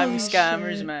 Daming Oh,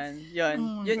 scammers, shit. man. Oh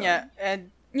my Yun nga.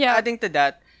 And Yeah. adding to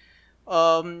that,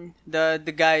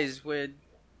 the guys with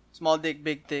small dick,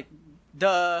 big dick,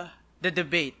 the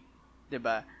debate,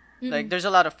 diba? Like, there's a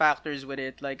lot of factors with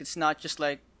it. Like, it's not just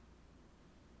like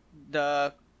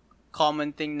the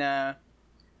common thing na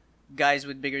guys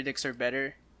with bigger dicks are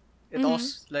better. It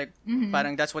also, like,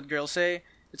 parang that's what girls say.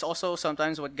 It's also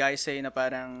sometimes what guys say na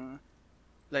parang,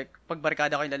 like, pag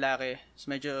barkada ko yung lalaki, is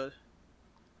medyo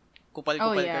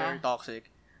kupal-kupal ka or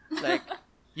toxic. Like,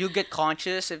 you get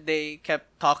conscious if they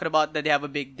kept talking about that they have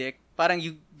a big dick. Parang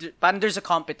there's a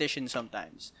competition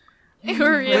sometimes.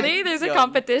 Really? There's a Yeah.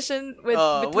 competition with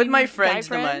With my guy friends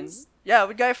naman. Yeah,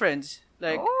 with guy friends.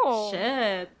 Like, Oh,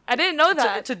 Shit. I didn't know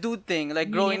that. it's a dude thing. Like,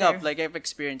 Me growing up, neither. like, I've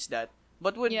experienced that.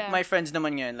 But with Yeah. my friends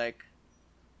naman ngayon, like,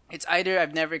 it's either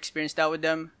I've never experienced that with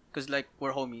them, because, like,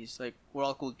 we're homies. Like, we're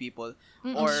all cool people.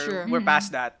 Or Sure. we're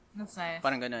past that. That's nice.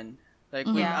 Parang ganun. Like,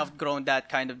 we've Yeah. outgrown that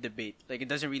kind of debate. Like, it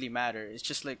doesn't really matter. It's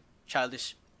just, like,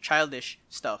 childish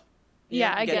stuff.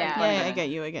 Yeah, I get it. Parang Yeah, I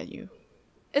ganun. get you.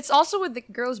 It's also with the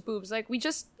girls' boobs. Like we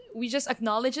just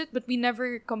acknowledge it, but we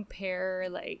never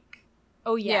compare. Like,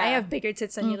 oh yeah, I Yeah. have bigger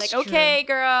tits than you. It's Like, okay,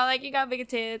 girl, like you got bigger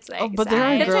tits. Like, Oh, but there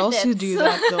are sad. girls who tits. do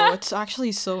that though. It's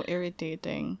actually so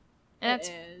irritating. And that's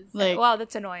is. Like, wow,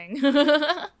 that's annoying.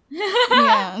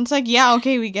 yeah, it's like, yeah,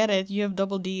 okay, we get it. You have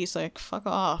double D's. Like, fuck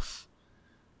off.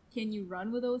 Can you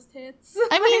run with those tits?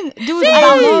 I mean, dude, Face!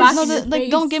 I love Back no, in your like,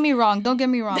 face. don't get me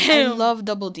wrong. I Damn. love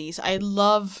double D's. I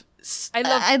love I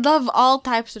love- I love all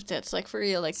types of tits. Like, for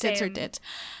real, like tits are Same. tits.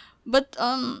 But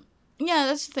yeah,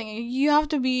 that's the thing. You have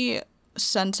to be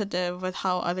sensitive with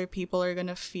how other people are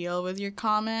gonna feel with your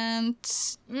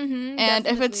comments. Mm-hmm, And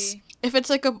definitely. if it's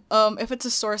like if it's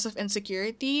a source of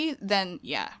insecurity, then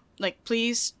yeah, like,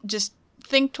 please just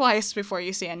think twice before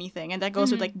you say anything. And that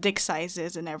goes with like dick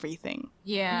sizes and everything.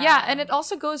 Yeah. Yeah, and it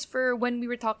also goes for when we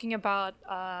were talking about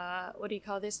what do you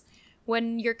call this?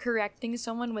 When you're correcting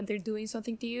someone when they're doing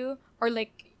something to you, or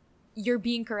like you're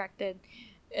being corrected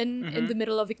in the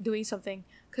middle of doing something,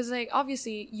 because like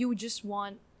obviously you just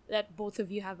want that both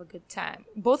of you have a good time.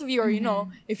 Both of you are, you know,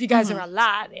 if you guys are a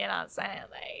lot, you know what I'm saying?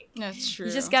 Like, That's true.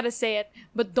 you just gotta say it,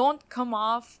 but don't come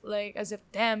off like as if,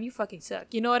 damn, you fucking suck.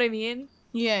 You know what I mean?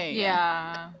 yeah.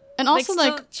 Yeah. And also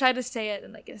like, like still try to say it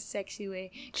in like a sexy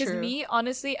way. Because True. me,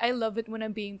 honestly, I love it when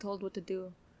I'm being told what to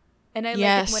do, and I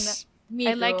yes. like it when Me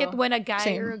I like too. it when a guy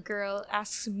Same. or a girl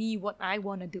asks me what I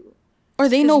want to do. Or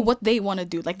they know 'Cause- what they want to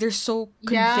do. Like, they're so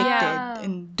Yeah. convicted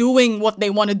in doing what they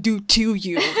want to do to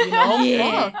you, you know?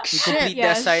 Yeah. Fuck, You shit. complete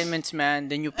Yes. the assignments, man.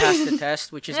 Then you pass the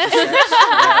test, which is the sex.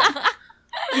 Yeah.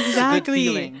 Good Exactly.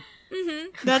 feeling.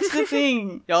 That's the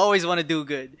thing. You always want to do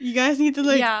good. You guys need to,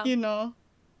 like, Yeah. you know,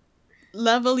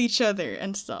 level each other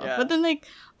and stuff. Yeah. But then, like,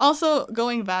 also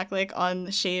going back, like, on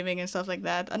shaving and stuff like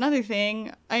that, another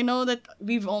thing, I know that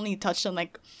we've only touched on,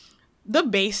 like, the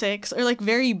basics or, like,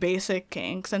 very basic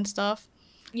kinks and stuff.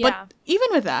 Yeah. But even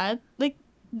with that, like,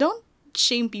 don't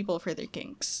shame people for their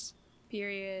kinks.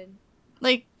 Period.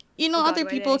 Like, you know, Oh God, other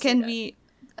why did people I say can that? be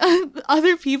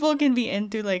other people can be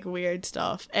into like weird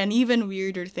stuff and even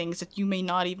weirder things that you may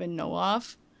not even know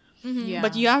of. Yeah.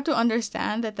 But you have to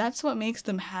understand that that's what makes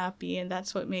them happy and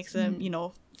that's what makes them, you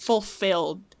know,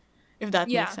 fulfilled, if that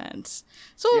Yeah. makes sense.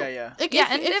 So, Yeah. like, Yeah,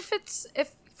 and if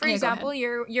for Yeah, go example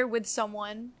you're with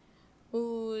someone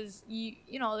who's you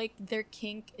know like their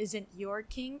kink isn't your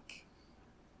kink,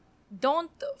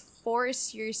 don't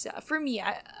force yourself. For me,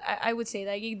 I would say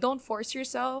like you don't force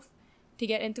yourself to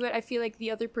get into it. I feel like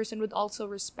the other person would also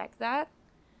respect that,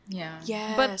 Yeah.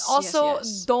 yes, but also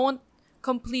yes. don't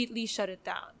completely shut it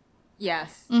down.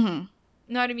 Yes. Mhm.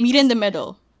 You know what I mean? Meet in the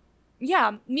middle.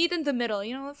 Yeah, meet in the middle,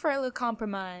 you know, for a little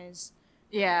compromise.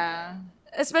 Yeah.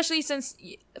 Especially since,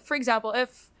 for example,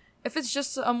 if it's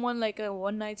just someone like a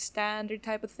one night stand or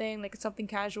type of thing, like something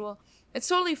casual, it's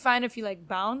totally fine if you like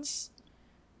bounce.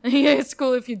 Yeah, it's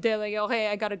cool if you did like, okay,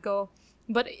 I gotta go.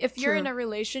 But if you're in True. a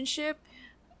relationship,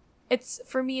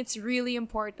 for me it's really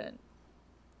important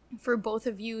for both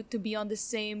of you to be on the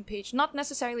same page. Not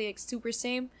necessarily like super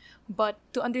same, but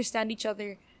to understand each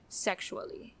other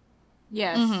sexually.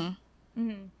 Yes.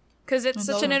 Because it's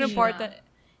such an Totally. important.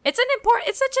 It's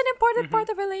such an important part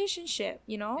of relationship,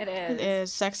 you know. It is. It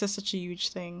is. Sex is such a huge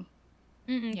thing.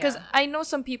 Because Yeah. I know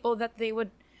some people that they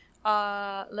would,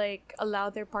 like allow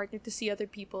their partner to see other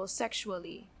people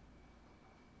sexually.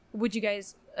 Would you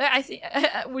guys? I think.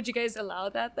 Would you guys allow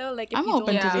that though? Like, if I'm you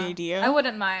open don't, to Yeah. the idea. I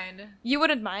wouldn't mind. you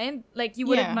wouldn't mind. Like, you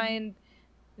wouldn't Yeah. mind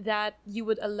that you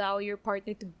would allow your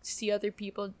partner to see other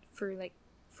people for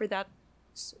that,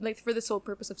 like for the sole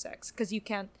purpose of sex, because you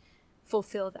can't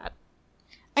fulfill that.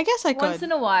 I guess I could. Once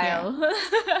in a while.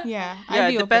 Yeah. Yeah, I'd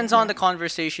be it depends open, on the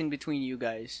conversation between you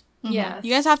guys. Yeah.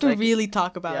 You guys have to Like, really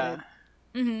talk about Yeah. it.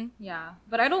 Mm-hmm. Yeah,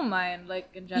 but I don't mind, like,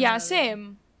 in general. Yeah,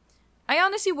 same. I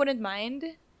honestly wouldn't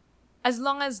mind, as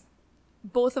long as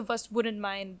both of us wouldn't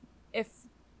mind if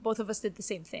both of us did the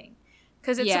same thing.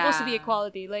 Because it's supposed to be Yeah.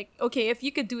 equality. Like, okay, if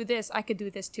you could do this, I could do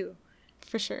this too.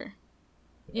 For sure.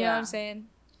 You know what I'm saying?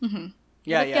 Mm-hmm.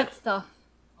 Yeah, Let's yeah. get stuff.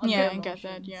 on Yeah, their I get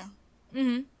that, emotions. yeah.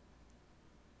 Mm-hmm.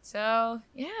 So,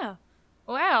 yeah.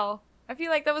 Wow. I feel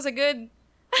like that was a good...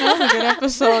 That was a good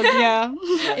episode, yeah.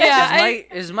 Yeah,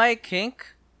 Is my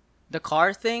kink the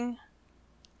car thing?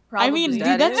 I mean,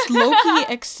 That dude, that's is? low-key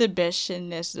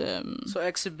exhibitionism. So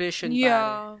exhibition.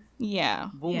 Yeah. Yeah.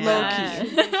 Boom.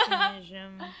 Low-key.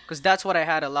 Because that's what I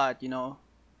had a lot, you know.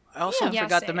 I also Yeah,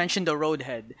 forgot to same. mention the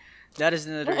roadhead. That is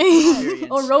another experience.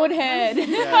 Oh, Roadhead.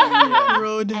 Yeah.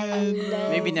 Roadhead.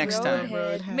 Maybe next time.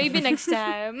 Roadhead. Maybe next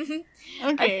time.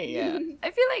 Okay, yeah.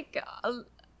 I feel like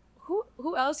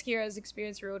who else here has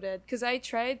experienced roadhead? Because I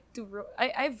tried to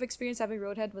I've experienced having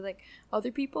roadhead with like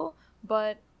other people,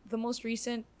 but the most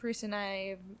recent person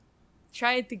I've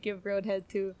tried to give roadhead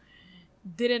to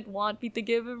didn't want me to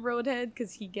give him roadhead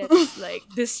because he gets like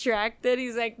distracted.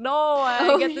 He's like, no,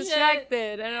 I get shit.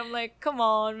 distracted, and I'm like, come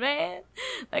on, man,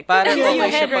 like Pare, put your okay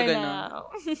siya head pag right ano. now.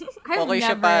 I've Okay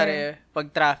siya never- pare pag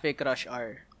traffic rush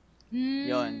hour.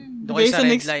 Yun. Doon kayo Based sa on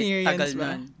red light, experience tagal ba?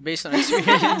 nun. Based on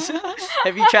experience.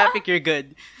 Heavy traffic, you're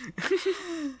good.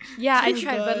 Yeah, I Oh,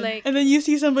 tried, but God. like, And then you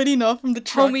see somebody, no, from the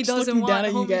truck homie just doesn't looking want. down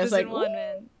at you Homie guys doesn't like, want, "Ooh,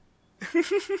 man.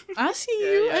 I see you,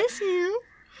 Yeah, yeah. I see you.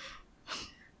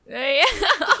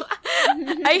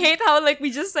 I hate how like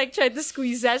we just like tried to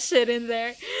squeeze that shit in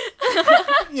there.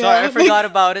 Sorry, I forgot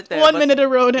about it there. 1 but, minute of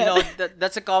roadhead. You know,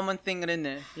 that's a common thing rin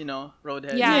eh. You know,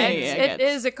 roadhead. Yeah, Yeah, it's, yeah, I it get.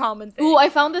 is a common thing. Ooh, I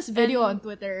found this video And- on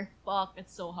Twitter. Fuck,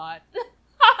 it's so hot.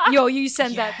 Yo, you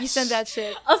send that. You send that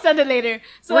shit. I'll send it later.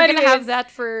 So We're gonna anyways, have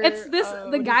that for. it's this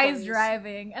what the do you guy's call this?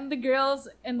 driving and the girl's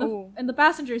Ooh. in the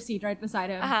passenger seat right beside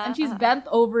him, Uh-huh, and she's uh-huh. bent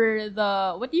over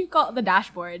the what do you call it? The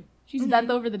dashboard. She's bent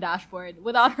over the dashboard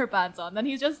without her pants on. Then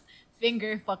he's just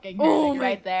finger fucking her Oh like, my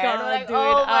right there. God, And I'm like, dude.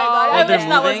 oh my god, Oh, I they're wish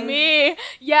that was moving? me.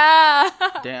 Yeah,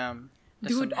 Damn.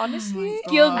 That's Dude, some- honestly,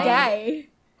 skilled God. guy.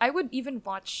 I would even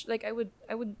watch. Like, I would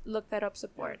look that up.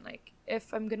 Support. Like, if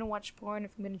I'm gonna watch porn,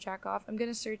 if I'm gonna jack off, I'm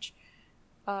gonna search,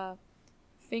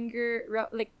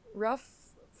 rough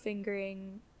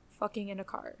fingering, fucking in a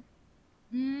car.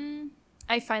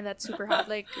 I find that super hot.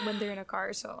 Like when they're in a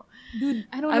car. So Dude,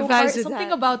 I don't I've know. Car, vibes with something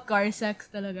that. about car sex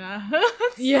talaga.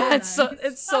 yeah, it's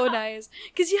nice. so nice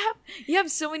because you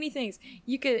have so many things.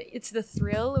 It's the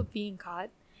thrill of being caught.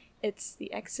 It's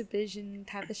the exhibition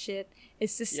type of shit.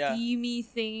 It's the Yeah. steamy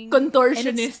thing.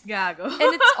 Contortionist gago.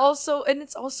 And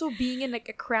it's also being in like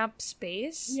a cramped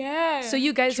space. yeah. So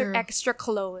you guys are True. extra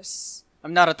close.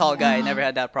 I'm not a tall guy. I never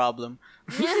had that problem.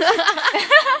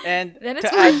 And Then it's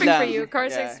to add perfect for lang, you. Car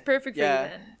sex is perfect for you yeah,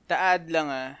 then. To add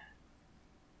lang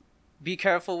be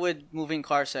careful with moving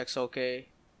car sex, okay?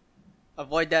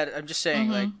 Avoid that. I'm just saying,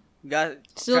 like,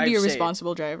 Still drive be a safe.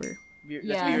 responsible driver. Let's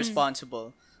Yeah. be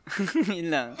responsible. Yun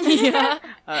lang. Yeah.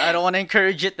 I don't want to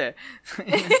encourage it eh.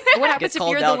 What happens Get if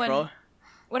called you're out, the one? bro.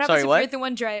 What happens Sorry, if what? you're the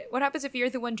one What happens if you're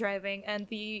the one driving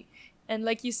and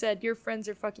like you said, your friends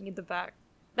are fucking in the back?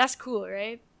 That's cool,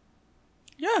 right?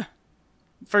 Yeah.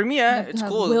 For me, have to it's have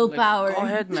cool. willpower. Like, go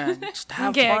ahead, man. Just have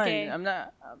Okay, fun. okay. I'm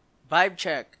not... vibe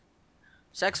check.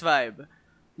 Sex vibe.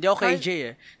 Hindi ako Car- KJ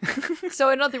eh. So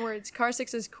in other words, car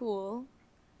sex is cool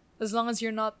as long as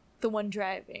you're not the one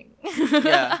driving.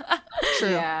 Yeah. True.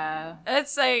 Yeah.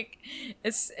 It's like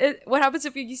what happens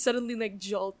if you suddenly like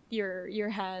jolt your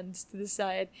hands to the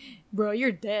side? Bro,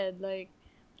 you're dead. Like,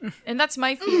 and that's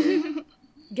my fear.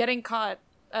 Getting caught.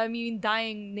 I mean,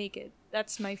 dying naked.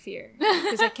 That's my fear.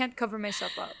 Because I can't cover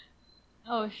myself up.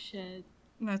 Oh shit.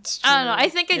 That's true. I don't know. I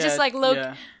think I just like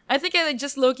yeah. I think I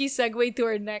just low-key segued to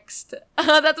our next.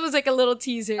 That was like a little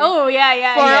teaser. Oh yeah,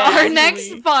 yeah, for yeah. our actually. next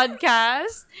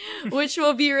podcast, which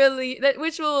will be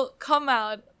which will come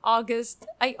out August.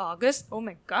 Oh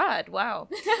my god! Wow,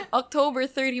 October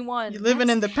 31. You're living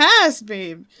in the past,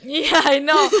 babe. Yeah, I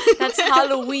know. That's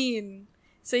Halloween.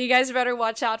 So you guys better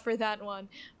watch out for that one.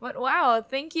 But wow,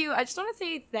 thank you. I just want to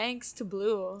say thanks to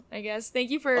Blue. I guess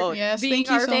thank you for Oh, yes, being thank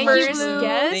you our so much, first Blue.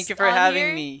 guest. Thank you for on having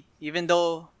here. me. Even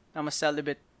though I'm a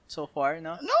celibate so far,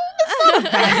 no? No, that's not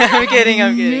bad. I'm kidding.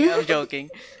 I'm joking.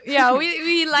 Yeah, we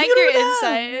like You your know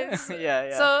insights.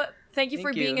 Yeah. So thank you for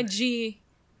Thank being you. a G,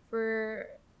 for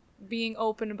being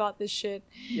open about this shit.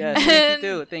 Yeah, thank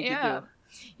you too. Thank you Yeah. too.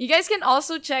 You guys can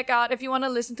also check out, if you want to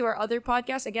listen to our other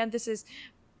podcast. Again, this is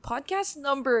podcast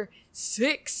number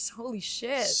 6. Holy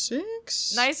shit.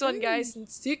 6. Nice one, guys.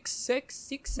 6,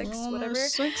 whatever.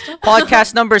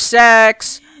 Podcast number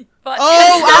 6.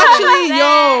 Actually,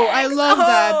 yo, I love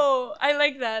that. Oh, I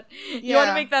like that. You want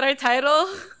to make that our title?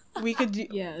 We could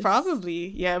Yes. probably,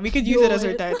 yeah, we could use it as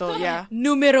our title, yeah.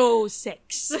 Numero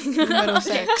 6. Numero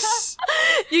 6.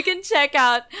 You can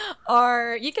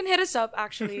you can hit us up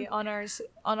actually on our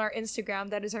Instagram.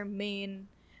 That is our main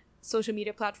social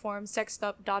media platform,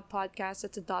 sextup.podcast.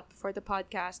 That's a dot before the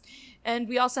podcast. And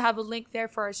we also have a link there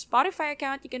for our Spotify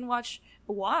account. You can watch,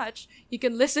 you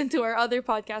can listen to our other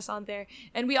podcasts on there.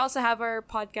 And we also have our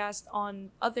podcast on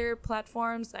other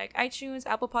platforms like iTunes,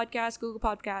 Apple Podcasts, Google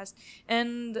Podcasts,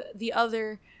 and the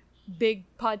other big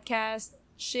podcast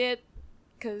shit.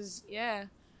 Because, yeah,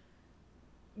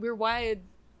 we're wide.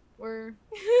 We're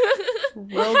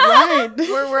Worldwide.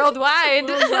 We're worldwide.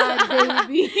 Worldwide,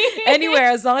 baby.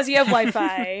 Anywhere, as long as you have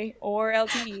Wi-Fi or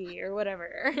LTE or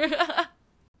whatever.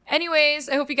 Anyways,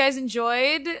 I hope you guys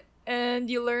enjoyed and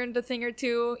you learned a thing or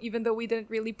two, even though we didn't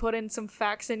really put in some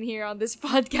facts in here on this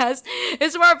podcast.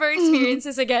 It's more of our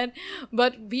experiences again.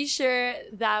 But be sure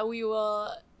that we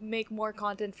will make more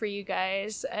content for you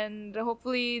guys, and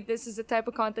hopefully this is the type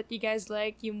of content you guys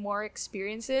like. More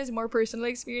personal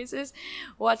experiences.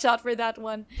 Watch out for that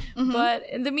one. But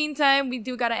in the meantime, we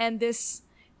gotta end this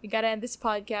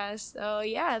podcast. So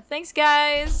yeah, thanks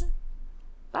guys.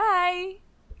 Bye.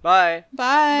 Bye.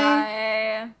 Bye.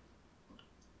 Bye.